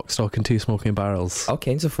in Lock, Stock and Two Smoking Barrels. All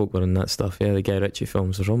kinds of folk were in that stuff. Yeah, the Guy Ritchie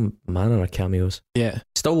films. There's all manner of cameos. Yeah.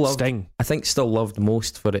 Still loved Sting. I think still loved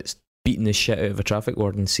most for its beating the shit out of a traffic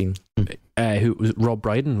warden scene. Who was Rob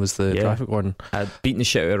Brydon was the traffic warden. Beating the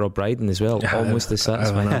shit out of Rob Brydon as well. Almost as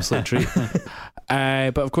satisfying. An absolute treat.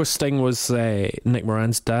 But of course, Sting was Nick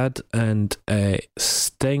Moran's dad, and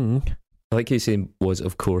Sting. I like you saying was,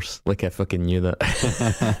 of course, like I fucking knew that.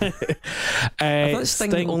 I thought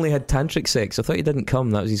Sting only had tantric sex. I thought he didn't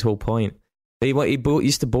come. That was his whole point. He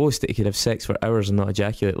used to boast that he could have sex for hours and not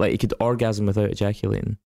ejaculate. Like he could orgasm without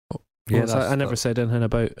ejaculating. Yeah, I never said anything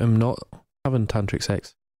about him not having tantric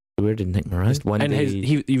sex. Where did Nick Moran? Just one And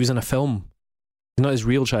day. he was in a film. He's not his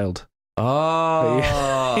real child.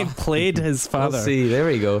 Oh, He played his father. Let's see, there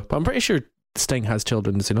we go. But I'm pretty sure Sting has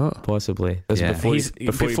children, does he not? Possibly. This is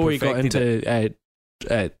Yeah. Before he got into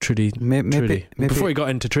Trudy. Maybe. Before he got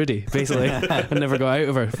into Trudy, basically, and never got out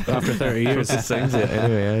of her after 30 years. Just sings it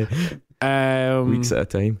anyway. Weeks at a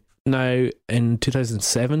time. Now, in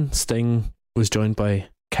 2007, Sting was joined by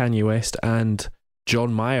Kanye West and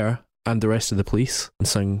John Mayer and the rest of the Police and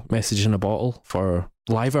sang Message in a Bottle for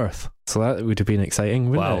Live Earth. So that would have been exciting,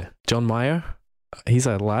 wouldn't it? John Mayer, he's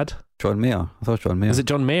a lad. John Mayer. I thought it was John Mayer. Is it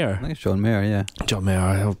John Mayer? I think it's John Mayer, yeah. John Mayer,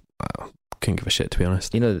 I couldn't give a shit, to be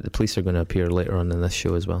honest. You know that the Police are going to appear later on in this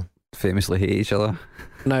show as well. Famously hate each other.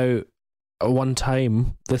 Now, one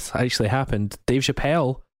time this actually happened, Dave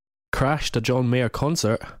Chappelle crashed a John Mayer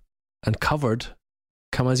concert and covered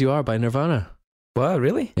Come As You Are by Nirvana. Wow,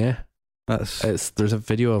 really? Yeah. There's a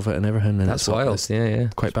video of it and everything, and That's wild. It's Yeah.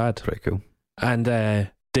 quite bad. Pretty cool. And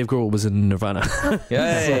Dave Grohl was in Nirvana.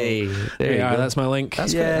 Yay! There you go. That's my link.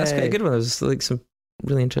 That's quite a good one. There's like some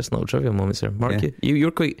really interesting little trivia moments there. Mark,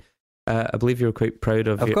 you're quite. I believe you're quite proud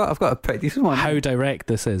of. I've got a pretty decent one. How direct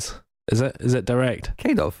this is? Is it direct?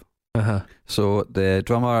 Kind of. Uh-huh. So the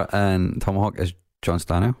drummer in Tomahawk is John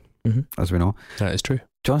Stanier, as we know. That is true.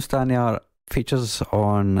 John Stanier features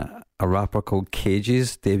on a rapper called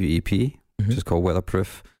Cage's debut EP, which is called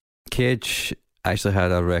Weatherproof. Cage actually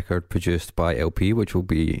had a record produced by LP, which will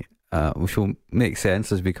make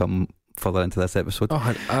sense as we come further into this episode.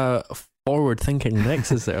 Oh, forward-thinking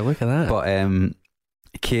mix is there. Look at that. But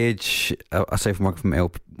Cage, aside from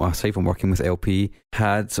working with LP,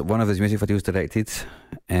 had one of his music videos directed.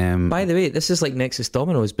 By the way, this is like Nexus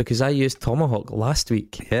Dominoes because I used Tomahawk last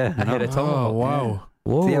week. Yeah, I had a Tomahawk. Oh, wow.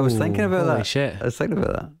 Whoa. See, I was thinking about Holy that. shit. I was thinking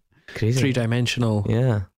about that. Crazy. 3-dimensional.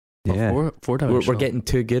 Yeah. Four-dimensional. We're getting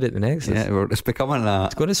too good at the Nexus. Yeah, it's becoming a...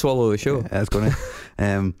 It's going to swallow the show. Yeah, it's going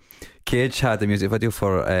to... Cage had the music video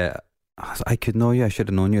for I Could Know You, I Should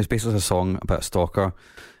Have Known You. It's basically a song about a stalker,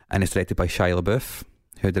 and it's directed by Shia LaBeouf,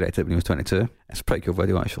 who directed it when he was 22. It's a pretty cool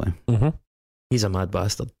video, actually. He's a mad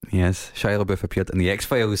bastard. Yes. Shia LaBeouf appeared in The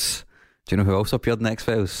X-Files. Do you know who also appeared in The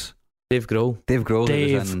X-Files? Dave Grohl. Dave Grohl,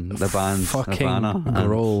 who was in the band fucking Nirvana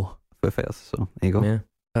Grohl. Foo Fighters. So there you go. Yeah.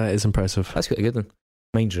 That is impressive. That's quite a good one.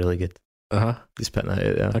 Mine's really good. Just putting that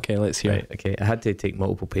out there. Okay, let's hear it. Okay, I had to take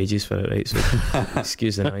multiple pages for it, right? So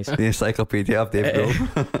excuse the noise. The encyclopedia of Dave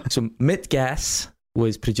Grohl. So Mid Gas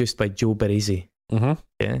was produced by Joe Barresi.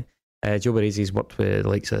 Yeah. Joe Barresi's worked with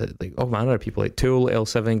all manner of people like Tool,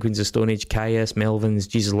 L7, Queens of Stone Age, Caius, Melvins,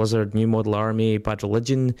 Jesus Lizard, New Model Army, Bad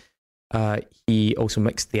Religion. He also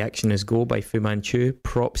mixed The Action Is Go by Fu Manchu.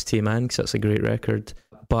 Props to you, man, because that's a great record.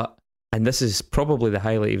 And this is probably the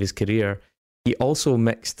highlight of his career, he also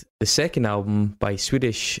mixed the second album by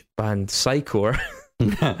Swedish band Psykor.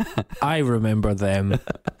 I remember them.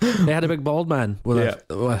 They had a big bald man with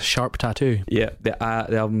a sharp tattoo. Yeah, the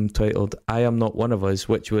album titled I Am Not One of Us,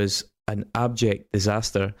 which was an abject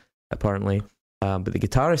disaster, apparently. But the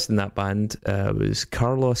guitarist in that band was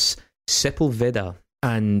Carlos Sepulveda.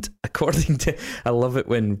 And according to, I love it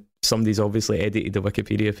when somebody's obviously edited the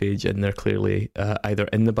Wikipedia page and they're clearly either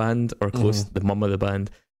in the band or close to the mum of the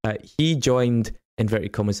band. He joined,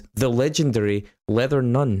 inverted commas, the legendary Leather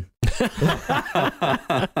Nun.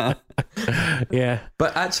 Yeah.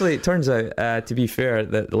 But actually, it turns out, to be fair,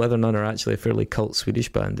 that the Leather Nun are actually a fairly cult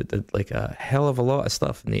Swedish band that did like a hell of a lot of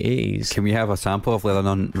stuff in the 80s. Can we have a sample of Leather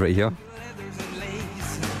Nun right here?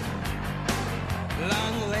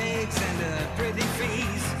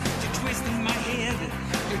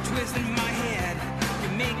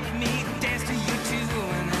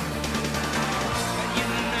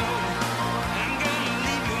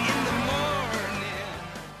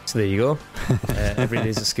 So there you go. Every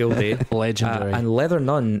day's a skill day. Legendary. And Leather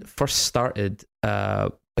Nun first started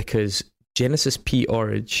because Genesis P.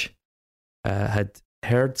 Orridge had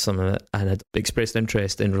heard some of it and had expressed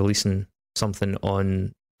interest in releasing something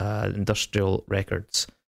on Industrial Records.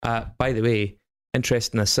 By the way,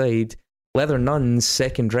 interesting aside, Leather Nun's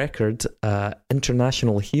second record,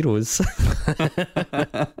 International Heroes,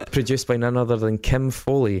 produced by none other than Kim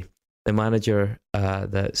Foley, the manager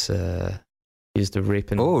that's used to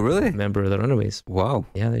raping a member of the Runaways. Wow.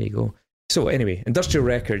 Yeah, there you go. So anyway, Industrial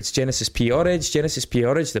Records, Genesis P. Orridge,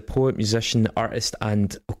 the poet, musician, artist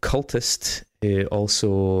and occultist, who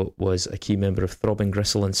also was a key member of Throbbing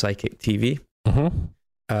Gristle and Psychic TV.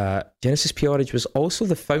 Genesis P. Orridge was also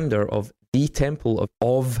the founder of the Temple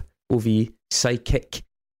of Psychic,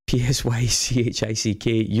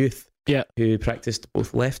 PSYCHICK Youth, who practiced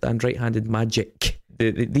both left and right-handed magic.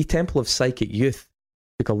 The Temple of Psychic Youth,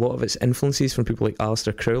 took a lot of its influences from people like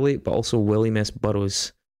Aleister Crowley, but also William S.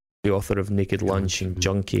 Burroughs, the author of Naked Lunch and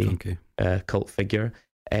Junkie. Cult figure.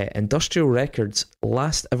 Industrial Records'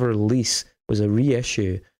 last ever release was a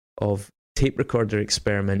reissue of tape recorder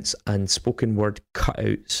experiments and spoken word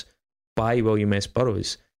cutouts by William S.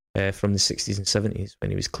 Burroughs from the 60s and 70s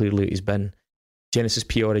when he was clearly at his bin. Genesis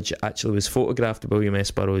Peerage actually was photographed by William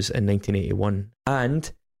S. Burroughs in 1981.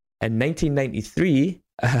 And in 1993,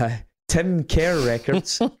 Tim Kerr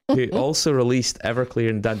Records, who also released Everclear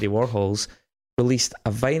and Dandy Warhols, released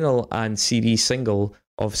a vinyl and CD single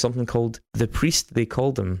of something called The Priest They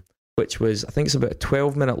Called Him, which was, I think it's about a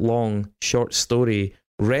 12-minute long short story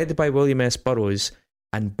read by William S. Burroughs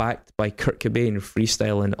and backed by Kurt Cobain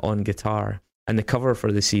freestyling on guitar. And the cover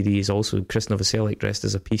for the CD is also Chris Novoselic dressed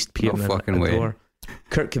as a priest peering in a door.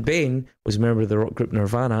 Kurt Cobain was a member of the rock group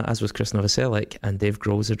Nirvana, as was Chris Novoselic, and Dave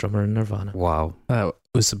Grohl was a drummer in Nirvana. Wow. That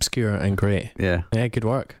was obscure and great. Yeah. Yeah, good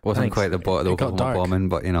work. Wasn't Thanks. quite the bottom of the bombing,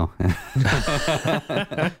 but you know.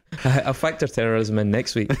 I'll factor terrorism in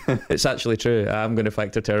next week. It's actually true. I'm going to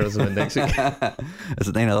factor terrorism in next week. Is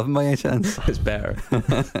it 9/11 by any chance? It's better.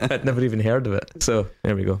 I'd never even heard of it. So,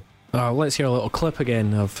 there we go. Let's hear a little clip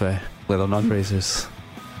again of Leather Nun phrases.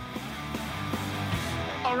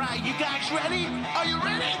 All right, you guys ready? Are you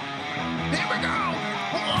ready? Here we go.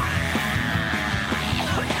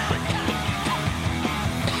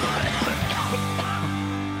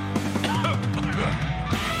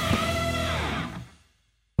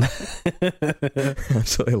 I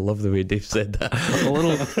absolutely love the way Dave said that.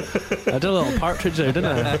 I did a little partridge there, didn't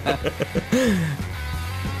I?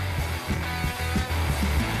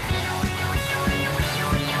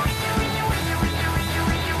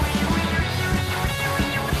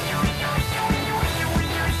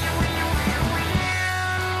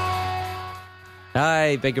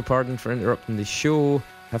 I beg your pardon for interrupting the show.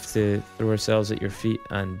 Have to throw ourselves at your feet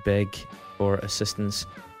and beg for assistance.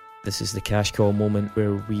 This is the cash call moment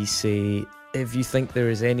where we say, if you think there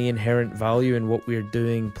is any inherent value in what we're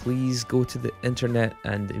doing, please go to the internet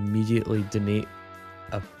and immediately donate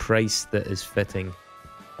a price that is fitting.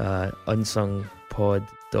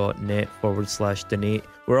 unsungpod.net/donate.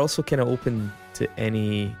 We're also kind of open to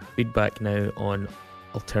any feedback now on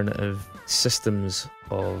alternative systems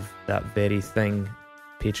of that very thing,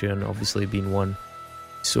 Patreon obviously being one.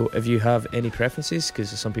 So if you have any preferences, because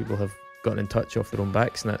some people have gotten in touch off their own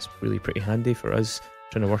backs, and that's really pretty handy for us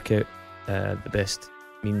trying to work out the best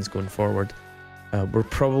means going forward. We're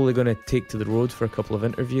probably going to take to the road for a couple of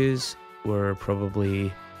interviews. We're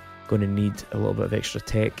probably going to need a little bit of extra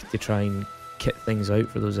tech to try and kit things out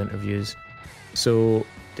for those interviews. So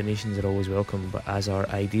donations are always welcome, but as are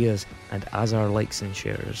ideas and as are likes and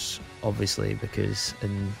shares, obviously, because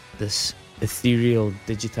in this ethereal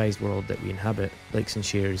digitized world that we inhabit, likes and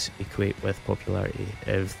shares equate with popularity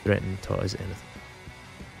if threatened taught us anything.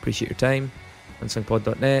 Appreciate your time.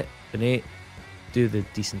 unsungpod.net, donate, do the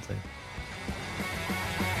decent thing.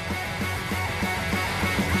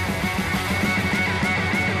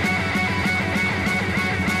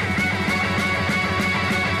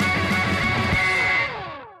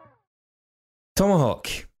 Tomahawk.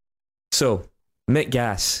 So, Mick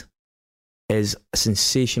Gass is a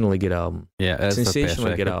sensationally good album. Yeah, it's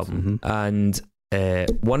sensationally good album. And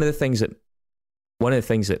one of the things that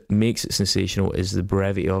makes it sensational is the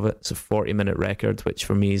brevity of it. It's a 40-minute record, which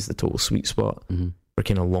for me is the total sweet spot for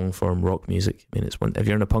kind of long-form rock music. I mean, it's one. If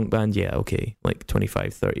you're in a punk band, yeah, okay, like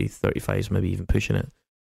 25, 30, 35's maybe even pushing it.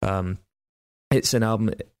 It's an album.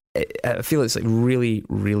 I feel it's like really,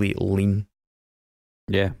 really lean.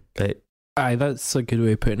 Yeah. Aye, that's a good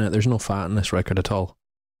way of putting it. There's no fat in this record at all.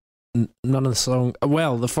 None of the song.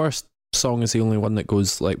 Well, the first song is the only one that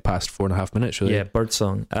goes like past 4.5 minutes. Really. Yeah,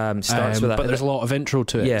 Birdsong starts with that, but there's a lot of intro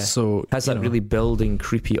to it. Yeah, so has that really building,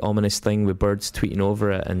 creepy, ominous thing with birds tweeting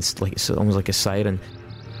over it, and it's almost like a siren.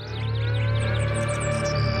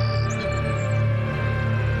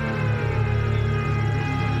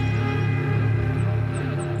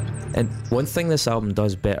 And one thing this album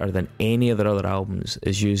does better than any of their other albums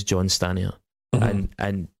is use John Stanier.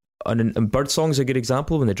 And Birdsong's a good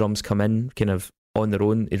example. When the drums come in kind of on their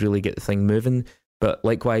own, they really get the thing moving. But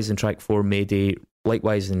likewise in track 4, Mayday,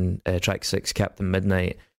 likewise in track 6, Captain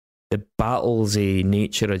Midnight, the battlesy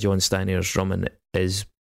nature of John Stanier's drumming is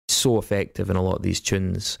so effective in a lot of these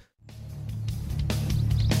tunes.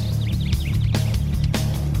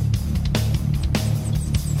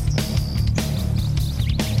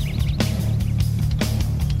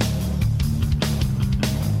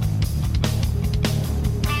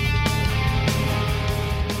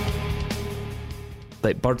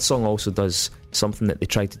 Like Birdsong also does something that they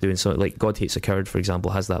tried to do in something like God Hates a Coward, for example,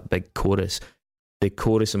 has that big chorus. the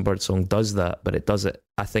chorus in Birdsong does that, but it does it,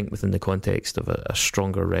 I think, within the context of a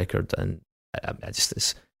stronger record, and I just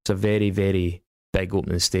it's a very, very big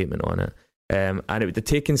opening statement on it. And it would have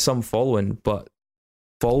taken some following, but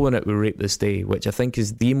following it with Rape This Day, which I think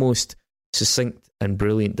is the most succinct and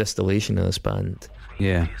brilliant distillation of this band.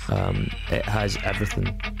 Yeah. It has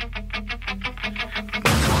everything.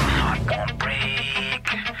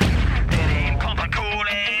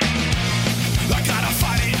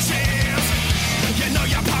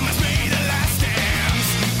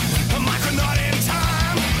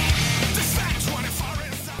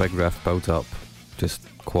 Big riff, built up, just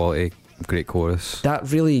quality, great chorus.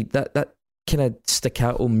 That really, that kind of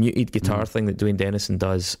staccato muted guitar thing that Dwayne Dennison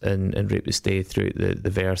does in Rape This Day throughout the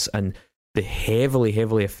verse, and the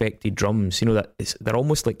heavily affected drums, you know, they're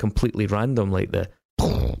almost like completely random, like the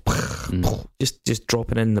just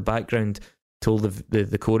dropping in the background till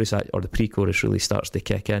the chorus or the pre-chorus really starts to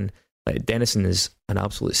kick in. Like, Dennison is an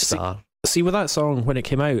absolute star. See, with that song, when it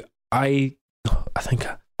came out, I think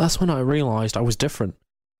that's when I realised I was different.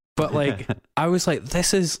 But like, I was like,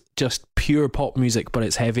 this is just pure pop music, but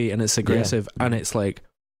it's heavy and it's aggressive, and it's like,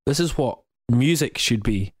 this is what music should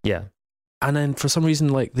be. Yeah. And then for some reason,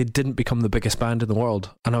 like, they didn't become the biggest band in the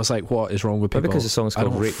world, and I was like, what is wrong with people? But because the song's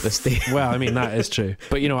called Rape This Day. Well, I mean, that is true.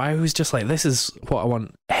 But, you know, I was just like, this is what I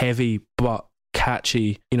want heavy but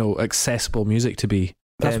catchy, you know, accessible music to be.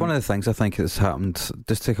 That's one of the things I think that's happened.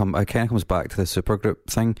 Just to come, it kind of comes back to the supergroup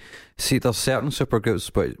thing. See, there's certain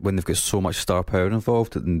supergroups, but when they've got so much star power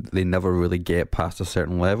involved, they never really get past a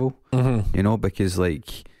certain level. Mm-hmm. You know, because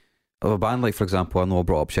like of a band like, for example, I know I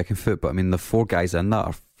brought up Chicken Foot, but I mean the 4 guys in that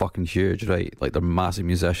are fucking huge, right? Like, they're massive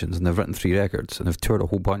musicians, and they've written 3 records, and they've toured a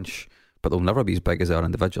whole bunch, but they'll never be as big as they are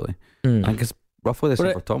individually. I think it's roughly the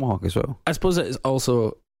same for Tomahawk as well. I suppose it is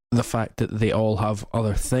also the fact that they all have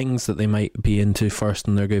other things that they might be into first,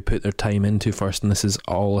 and they're going to put their time into first, and this is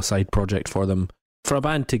all a side project for them. For a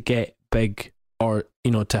band to get big, or,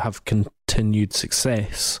 you know, to have continued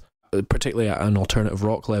success, particularly at an alternative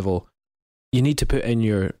rock level, you need to put in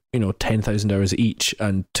your, you know, 10,000 hours each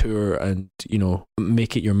and tour and, you know,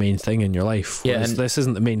 make it your main thing in your life. Yeah, and this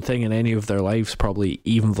isn't the main thing in any of their lives, probably,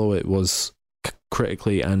 even though it was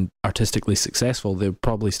critically and artistically successful. They're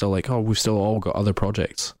probably still like, oh, we've still all got other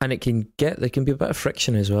projects. And there can be a bit of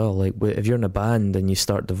friction as well. Like, if you're in a band and you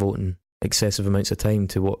start devoting excessive amounts of time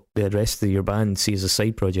to what the rest of your band sees as a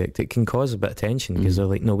side project, it can cause a bit of tension, because they're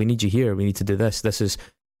like, no, we need you here, we need to do this is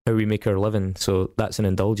how we make our living, so that's an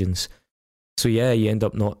indulgence. So yeah, you end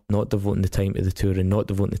up not devoting the time to the tour and not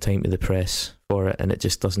devoting the time to the press for it, and it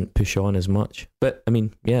just doesn't push on as much. But I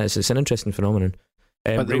mean, yeah, it's an interesting phenomenon.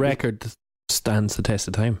 But the record stands the test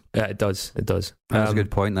of time. Yeah, it does. That's a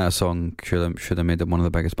good point. That song should have made it one of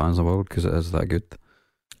the biggest bands in the world, because it is that good.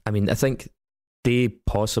 I mean, I think they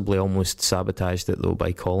possibly almost sabotaged it though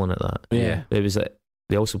by calling it that. Yeah, it was.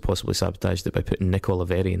 They also possibly sabotaged it by putting Nick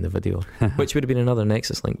Oliveri in the video, which would have been another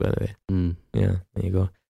Nexus link, by the way. Yeah, there you go.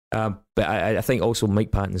 But I think also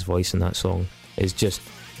Mike Patton's voice in that song is just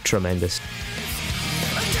tremendous.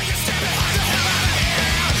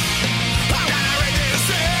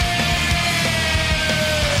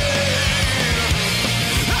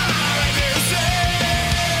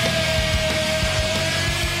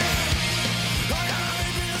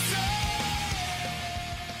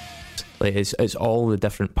 Like, it's all the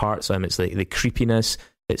different parts of him. It's like the creepiness,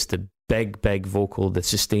 it's the big vocal, the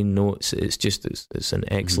sustained notes. It's an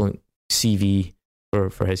excellent CV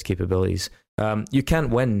for his capabilities. You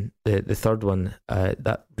Can't Win, the third one,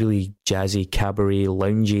 that really jazzy, cabaret,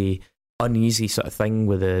 loungy, uneasy sort of thing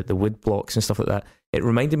with the wood blocks and stuff like that. It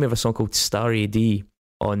reminded me of a song called Star AD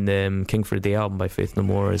on the King for a Day album by Faith No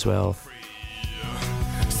More as well.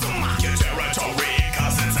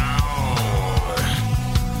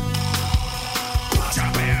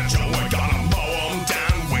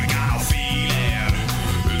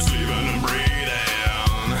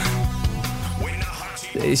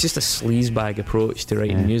 It's just a sleazebag approach to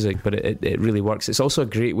writing music, but it really works. It's also a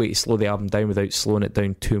great way to slow the album down without slowing it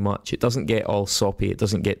down too much. It doesn't get all soppy. It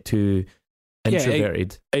doesn't get too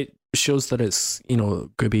introverted. It shows that it's, you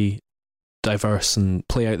know, going to be diverse and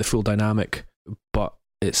play out the full dynamic, but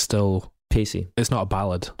it's still pacey. It's not a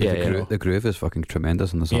ballad. The groove is fucking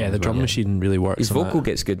tremendous in the song. Yeah, the drum machine really works. His vocal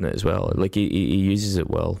gets good in it as well. Like, he uses it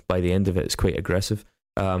well. By the end of it, it's quite aggressive.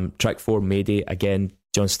 Track 4, Mayday, again,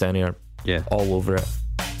 John Stenier, all over it.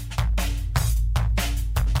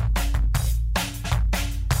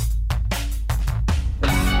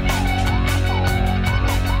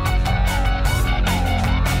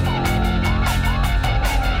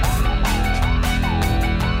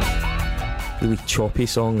 really choppy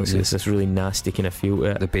song. It's this really nasty kind of feel to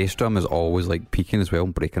it. The bass drum is always like peaking as well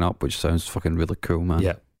and breaking up, which sounds fucking really cool, man.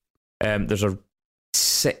 Yeah. There's a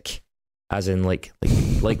sick, as in like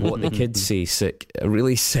what the kids say, sick, a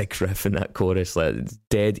really sick riff in that chorus, like it's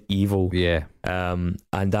dead evil. Yeah. And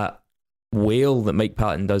that wail that Mike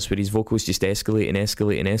Patton does, where his vocals just escalate and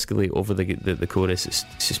escalate and escalate over the chorus, it's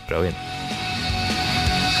just brilliant.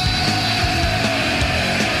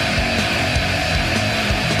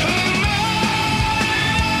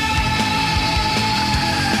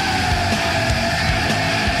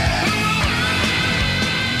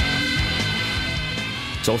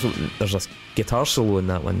 It's also, there's a guitar solo in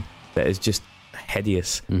that one that is just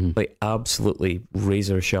hideous, like absolutely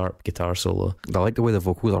razor sharp guitar solo. I like the way the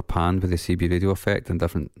vocals are panned with the CB radio effect and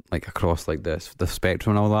different, like across like the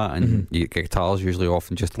spectrum and all that, and you get guitars usually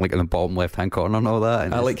often just like in the bottom left hand corner and all that.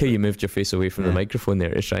 And I like how you moved your face away from the microphone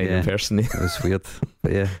there to try and impersonate. It was weird,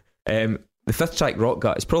 but yeah. The fifth track, Rock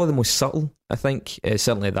Gut, is probably the most subtle, I think,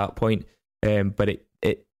 certainly at that point, but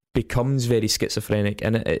it becomes very schizophrenic,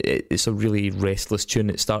 and it's a really restless tune.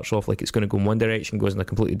 It starts off like it's going to go in one direction, goes in a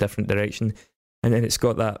completely different direction, and then it's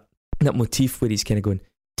got that motif where he's kind of going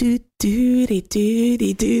do do dee do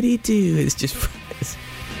dee do dee do. It's just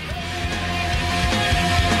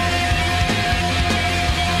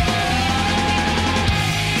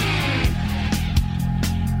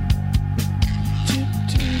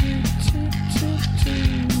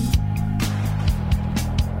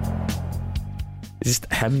just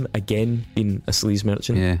him again being a sleaze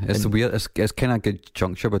merchant. Yeah, it's the weird. It's kind of a good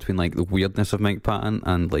juncture between like the weirdness of Mike Patton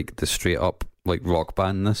and like the straight up like rock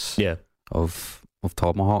bandness. Yeah. Of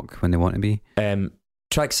Tomahawk when they want to be.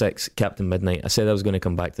 Track 6, Captain Midnight. I said I was going to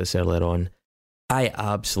come back to this earlier on. I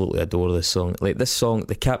absolutely adore this song. Like this song,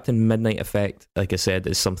 the Captain Midnight effect, like I said,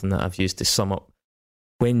 is something that I've used to sum up.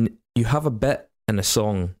 When you have a bit in a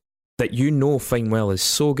song that you know fine well is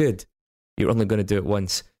so good, you're only going to do it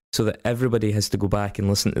once, so that everybody has to go back and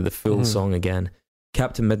listen to the full song again.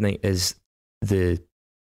 Captain Midnight is the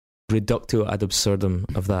reductio ad absurdum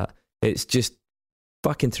of that. It's just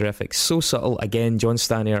fucking terrific. So subtle. Again, John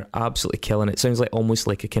Stanier absolutely killing it. Sounds like almost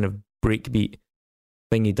like a kind of breakbeat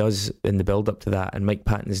thing he does in the build up to that, and Mike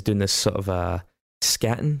Patton is doing this sort of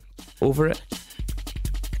scatting over it.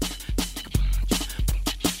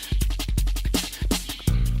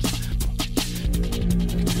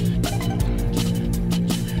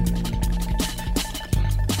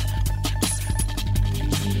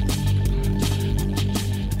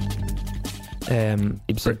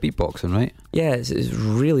 It's like beatboxing, right? Yeah, it's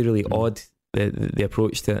really, really odd, the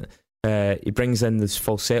approach to it. He brings in these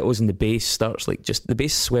falsettos and the bass starts like just, the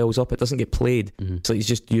bass swells up, it doesn't get played. So he's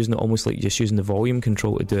just using it almost like just using the volume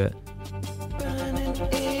control to do it.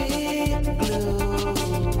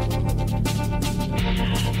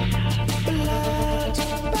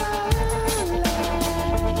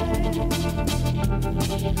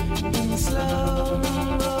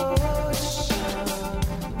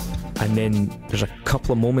 And then there's a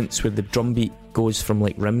couple of moments where the drum beat goes from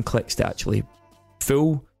like rim clicks to actually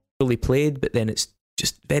fully played, but then it's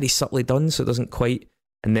just very subtly done, so it doesn't quite,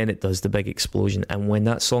 and then it does the big explosion. And when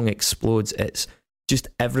that song explodes, it's just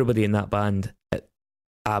everybody in that band at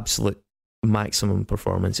absolute maximum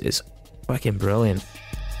performance. It's fucking brilliant.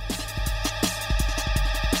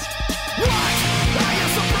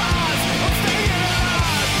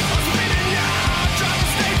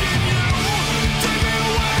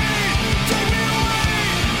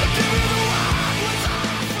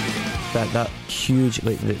 That huge,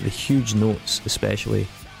 like the huge notes, especially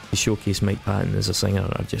to showcase Mike Patton as a singer,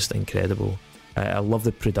 are just incredible. I love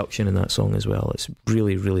the production in that song as well. It's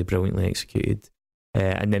really, really brilliantly executed.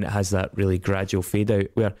 And then it has that really gradual fade out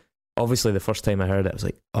where obviously the first time I heard it I was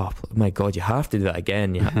like, oh my god, you have to do that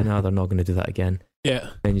again. No, they're not going to do that again.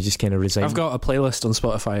 Yeah. And you just kind of resign. I've got a playlist on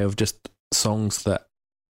Spotify of just songs that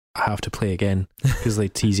I have to play again because they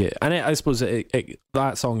tease you. And I suppose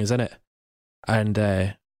that song is in it. And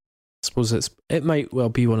I suppose it might well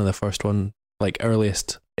be one of the first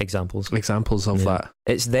earliest examples of that.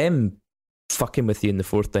 It's them fucking with you in the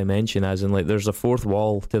fourth dimension, as in like there's a fourth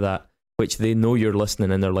wall to that, which they know you're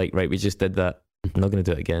listening and they're like, right, we just did that, I'm not going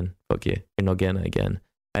to do it again, fuck you, you're not getting it again.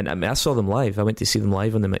 And I mean, I saw them live. I went to see them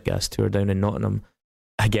live on the Midgas tour down in Nottingham.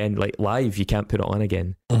 Again, like live, you can't put it on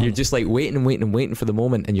again. You're just like waiting for the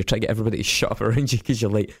moment, and you're trying to get everybody to shut up around you because you're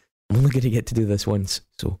like, I'm only going to get to do this once,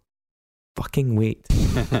 so fucking wait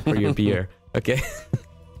for your beer. Okay.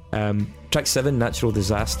 Track 7, Natural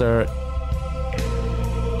Disaster.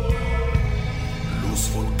 Los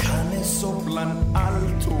volcanes soplan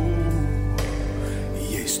alto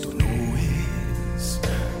y esto no es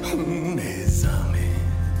un examen.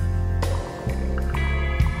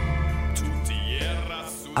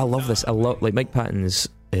 I love this. I love, like, Mike Patton's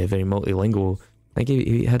very multilingual. I think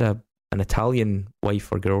he had an Italian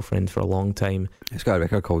wife or girlfriend for a long time. He's got a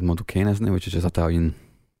record called Model Cane, isn't it? Which is just Italian.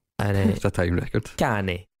 And it's an Italian record.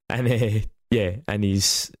 Cane. And yeah, and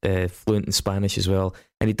he's fluent in Spanish as well.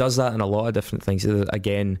 And he does that in a lot of different things.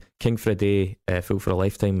 Again, King for a Day, Fool for a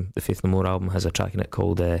Lifetime, the Faith No More album, has a track in it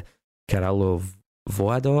called Carallo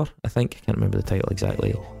Voador, I think. I can't remember the title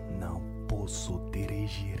exactly. Não posso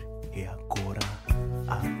dirigir e agora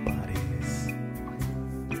aparece.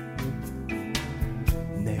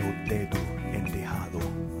 Neo dedo enterrado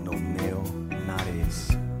no meu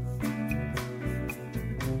nariz.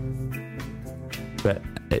 But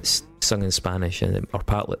it's sung in Spanish or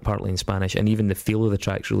partly in Spanish, and even the feel of the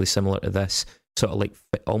track's really similar to this, sort of like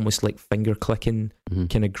almost like finger clicking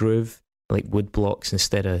kind of groove, like wood blocks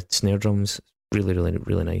instead of snare drums. Really, really,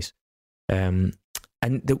 really nice. And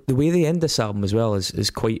the way they end this album as well is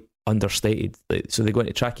quite understated. So they go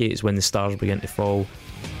into track 8 is When the Stars Begin to Fall.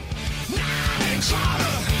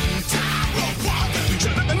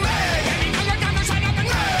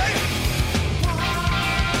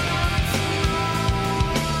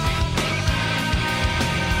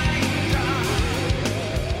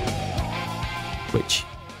 Which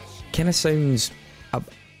kind of sounds...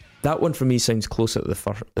 that one for me sounds closer to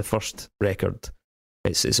the first record.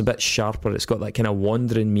 It's a bit sharper. It's got that kind of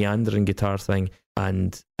wandering, meandering guitar thing.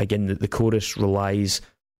 And again, the chorus relies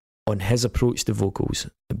on his approach to vocals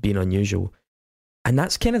being unusual. And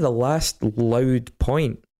that's kind of the last loud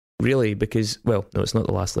point, really, because, well, no, it's not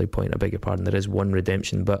the last loud point, I beg your pardon. There is one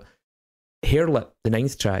redemption. But Hair Lip, the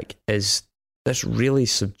 9th track, is this really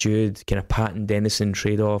subdued kind of Patton Dennison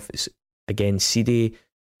trade-off. It's, again, seedy.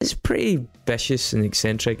 It's pretty vicious and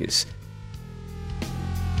eccentric. It's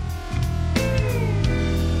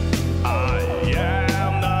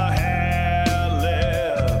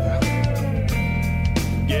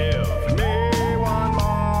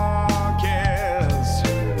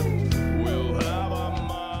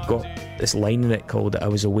got this line in it called "I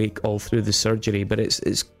was awake all through the surgery," but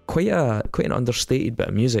it's quite an understated bit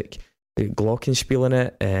of music. The glockenspiel in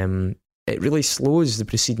it, it really slows the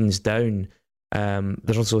proceedings down.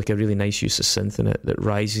 There's also like a really nice use of synth in it that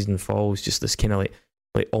rises and falls, just this kind of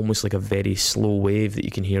like almost like a very slow wave that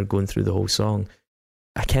you can hear going through the whole song.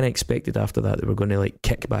 I kind of expected after that they were going to like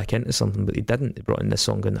kick back into something, but they didn't. They brought in this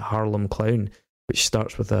song called Harlem Clown, which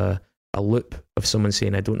starts with a loop of someone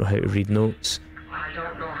saying, "I don't know how to read notes." I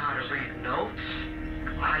don't know how to read notes.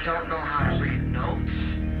 I don't know how to read notes.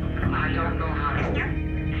 I don't know how to.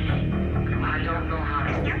 I don't know how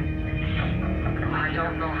to. I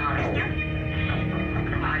don't know how to.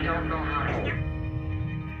 I don't know how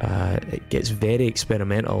to. It gets very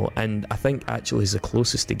experimental, and I think actually is the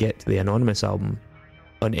closest to get to the Anonymous album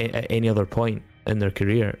at any other point in their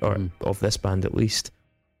career, or of this band at least.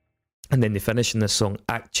 And then they finish in this song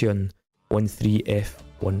Action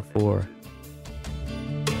 13F14.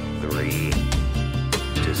 3.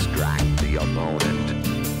 Distract the opponent.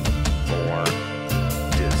 4.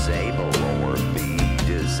 Disable or be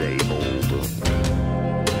disabled.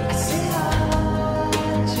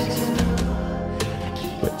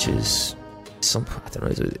 Which is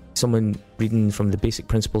someone reading from the basic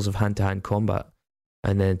principles of hand-to-hand combat,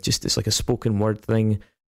 and then just it's like a spoken word thing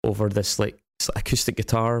over this like acoustic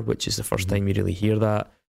guitar, which is the first time you really hear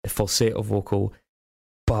that, a falsetto vocal.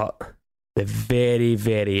 But the very,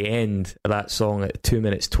 very end of that song at 2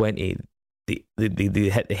 minutes 20, they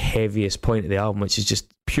hit the heaviest point of the album, which is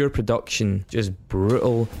just pure production, just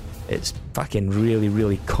brutal. It's fucking really,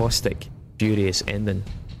 really caustic, furious ending.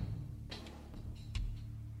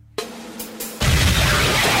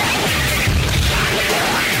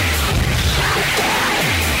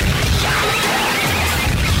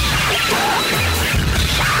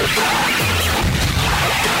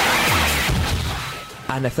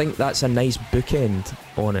 And I think that's a nice bookend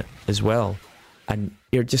on it as well. And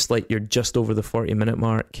you're just over the 40-minute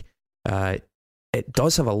mark. It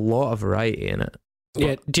does have a lot of variety in it.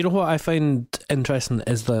 Yeah, do you know what I find interesting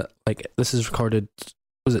is that like this is recorded,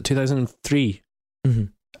 was it 2003?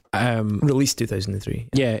 Mm-hmm. Released 2003.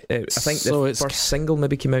 Yeah, I think the first single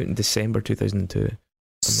maybe came out in December 2002.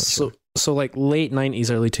 So like late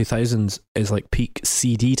 90s, early 2000s is like peak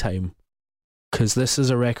CD time. Because this is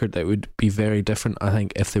a record that would be very different, I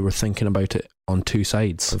think, if they were thinking about it on two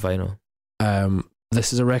sides. On vinyl.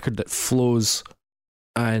 This is a record that flows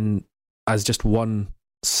and as just one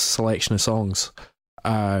selection of songs.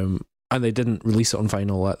 And they didn't release it on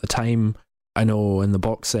vinyl at the time. I know in the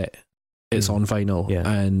box set it's on vinyl. Yeah.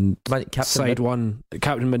 And Captain one,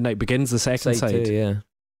 Captain Midnight Begins, the second side. Two, yeah.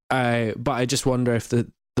 But I just wonder if the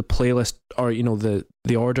the playlist, or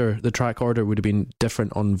the order, the track order would have been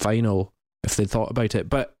different on vinyl if they thought about it.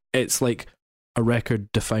 But it's like a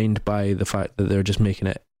record defined by the fact that they're just making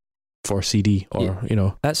it for CD,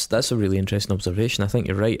 or That's a really interesting observation. I think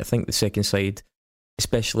you're right. I think the second side,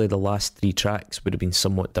 especially the last 3 tracks, would have been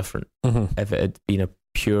somewhat different if it had been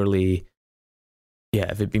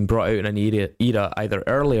if it had been brought out in an era either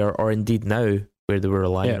earlier or indeed now, where they were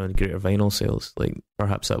relying on greater vinyl sales. Like,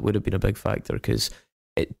 perhaps that would have been a big factor, because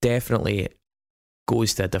it definitely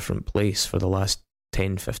goes to a different place for the last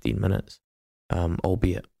 10-15 minutes,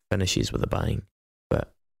 albeit finishes with a bang.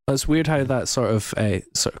 But it's weird how that sort of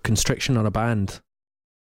constriction on a band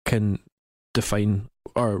can define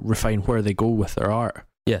or refine where they go with their art.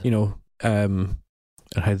 Yeah. And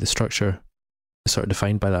how the structure is sort of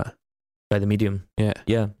defined by that. By the medium. Yeah.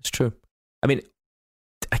 Yeah, it's true. I mean,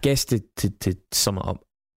 I guess to sum it up,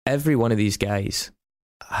 every one of these guys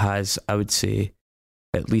has, I would say,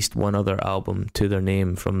 at least one other album to their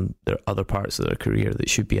name from their other parts of their career that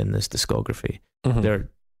should be in this discography.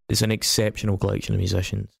 It's an exceptional collection of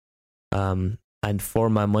musicians. And for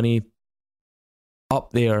my money,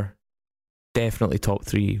 up there, definitely top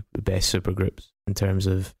 3 best supergroups in terms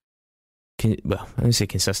of, I don't say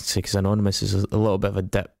consistency, because Anonymous is a little bit of a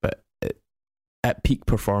dip, but at peak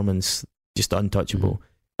performance, just untouchable.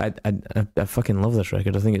 I fucking love this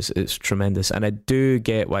record. I think it's tremendous, and I do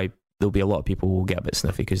get why there'll be a lot of people who will get a bit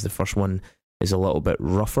sniffy, because the first one is a little bit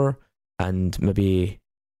rougher, and maybe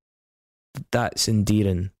that's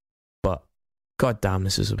endearing, but god damn,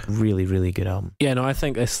 this is a really, really good album. Yeah, no, I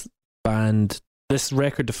think this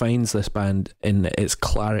record defines this band in its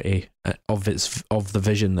clarity of the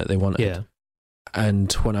vision that they wanted. Yeah.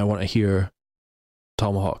 And when I want to hear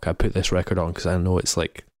Tomahawk, I put this record on, because I know it's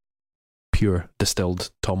like pure distilled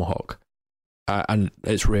Tomahawk, and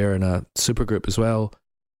it's rare in a supergroup as well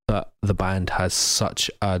that the band has such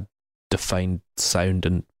a defined sound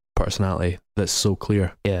and personality that's so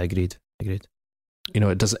clear. Yeah, agreed.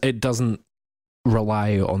 It doesn't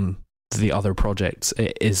rely on the other projects.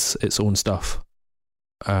 It is its own stuff.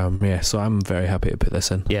 So I'm very happy to put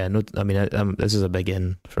this in. Yeah, no, I mean, this is a big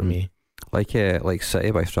in for me. Like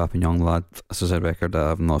City by Strapping Young Lad. This is a record that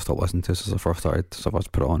I've not stopped listening to since I first started, so I've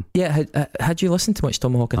just put it on. Yeah, had you listened to much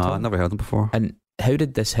Tomahawk at all? I'd never heard them before. And how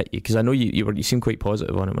did this hit you? Because I know you seemed quite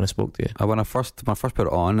positive on it when I spoke to you. When I first put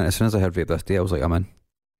it on, as soon as I heard Rape This Day, I was like, I'm in.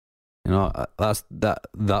 That's that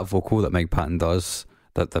vocal that Mike Patton does,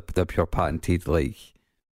 that the pure patented, like,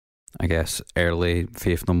 I guess early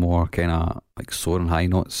Faith No More kind of like soaring high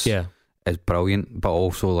notes. Yeah, is brilliant, but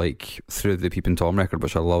also like through the Peeping Tom record,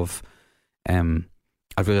 which I love. I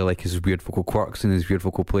really like his weird vocal quirks and his weird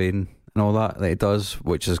vocal playing and all that he does,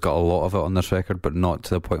 which has got a lot of it on this record, but not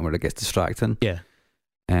to the point where it gets distracting. Yeah.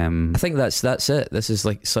 I think that's it. This is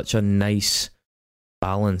like such a nice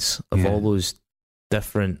balance of all those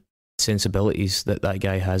different sensibilities that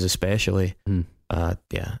guy has, especially. I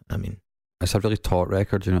mean, it's a really taut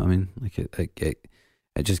record, you know what I mean? Like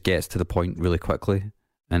it just gets to the point really quickly,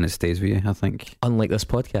 and it stays with you, I think. Unlike this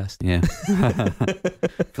podcast. Yeah. I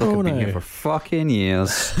feel like I've been here for fucking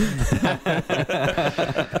years.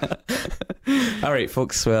 All right,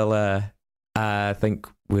 folks. Well, I think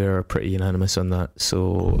we're pretty unanimous on that.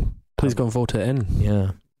 So please go and vote it in.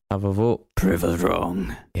 Yeah. Have a vote. Prove us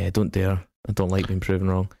wrong. Yeah, don't dare. I don't like being proven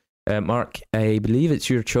wrong. Mark, I believe it's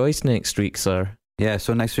your choice next week, sir. Yeah,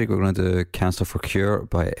 so next week we're going to do Cancer for Cure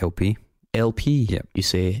by LP. LP, yep. You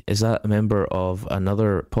say? Is that a member of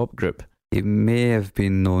another pop group? He may have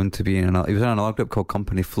been known to be he was in another group called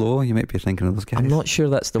Company Flow. You might be thinking of those guys. I'm not sure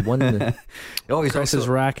that's the one. Chris is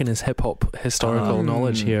racking his hip hop historical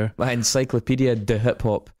knowledge here. My Encyclopedia de Hip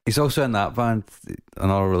Hop. He's also in that band,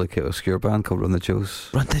 another really cool obscure band called Run the Jewels.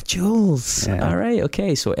 Run the Jewels. Yeah. All right,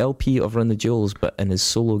 okay. So LP of Run the Jewels, but in his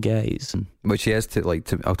solo guise. Which he is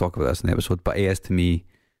to I'll talk about this in the episode, but he is to me,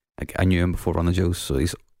 like, I knew him before Run the Jewels, so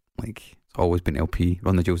he's like always been LP.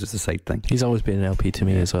 Run the Jewels is the side thing. He's always been an LP to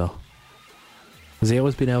me as well. Has he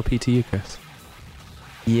always been LP to you, Chris?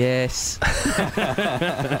 Yes.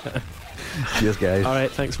 Cheers, guys. All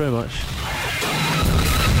right, thanks very much.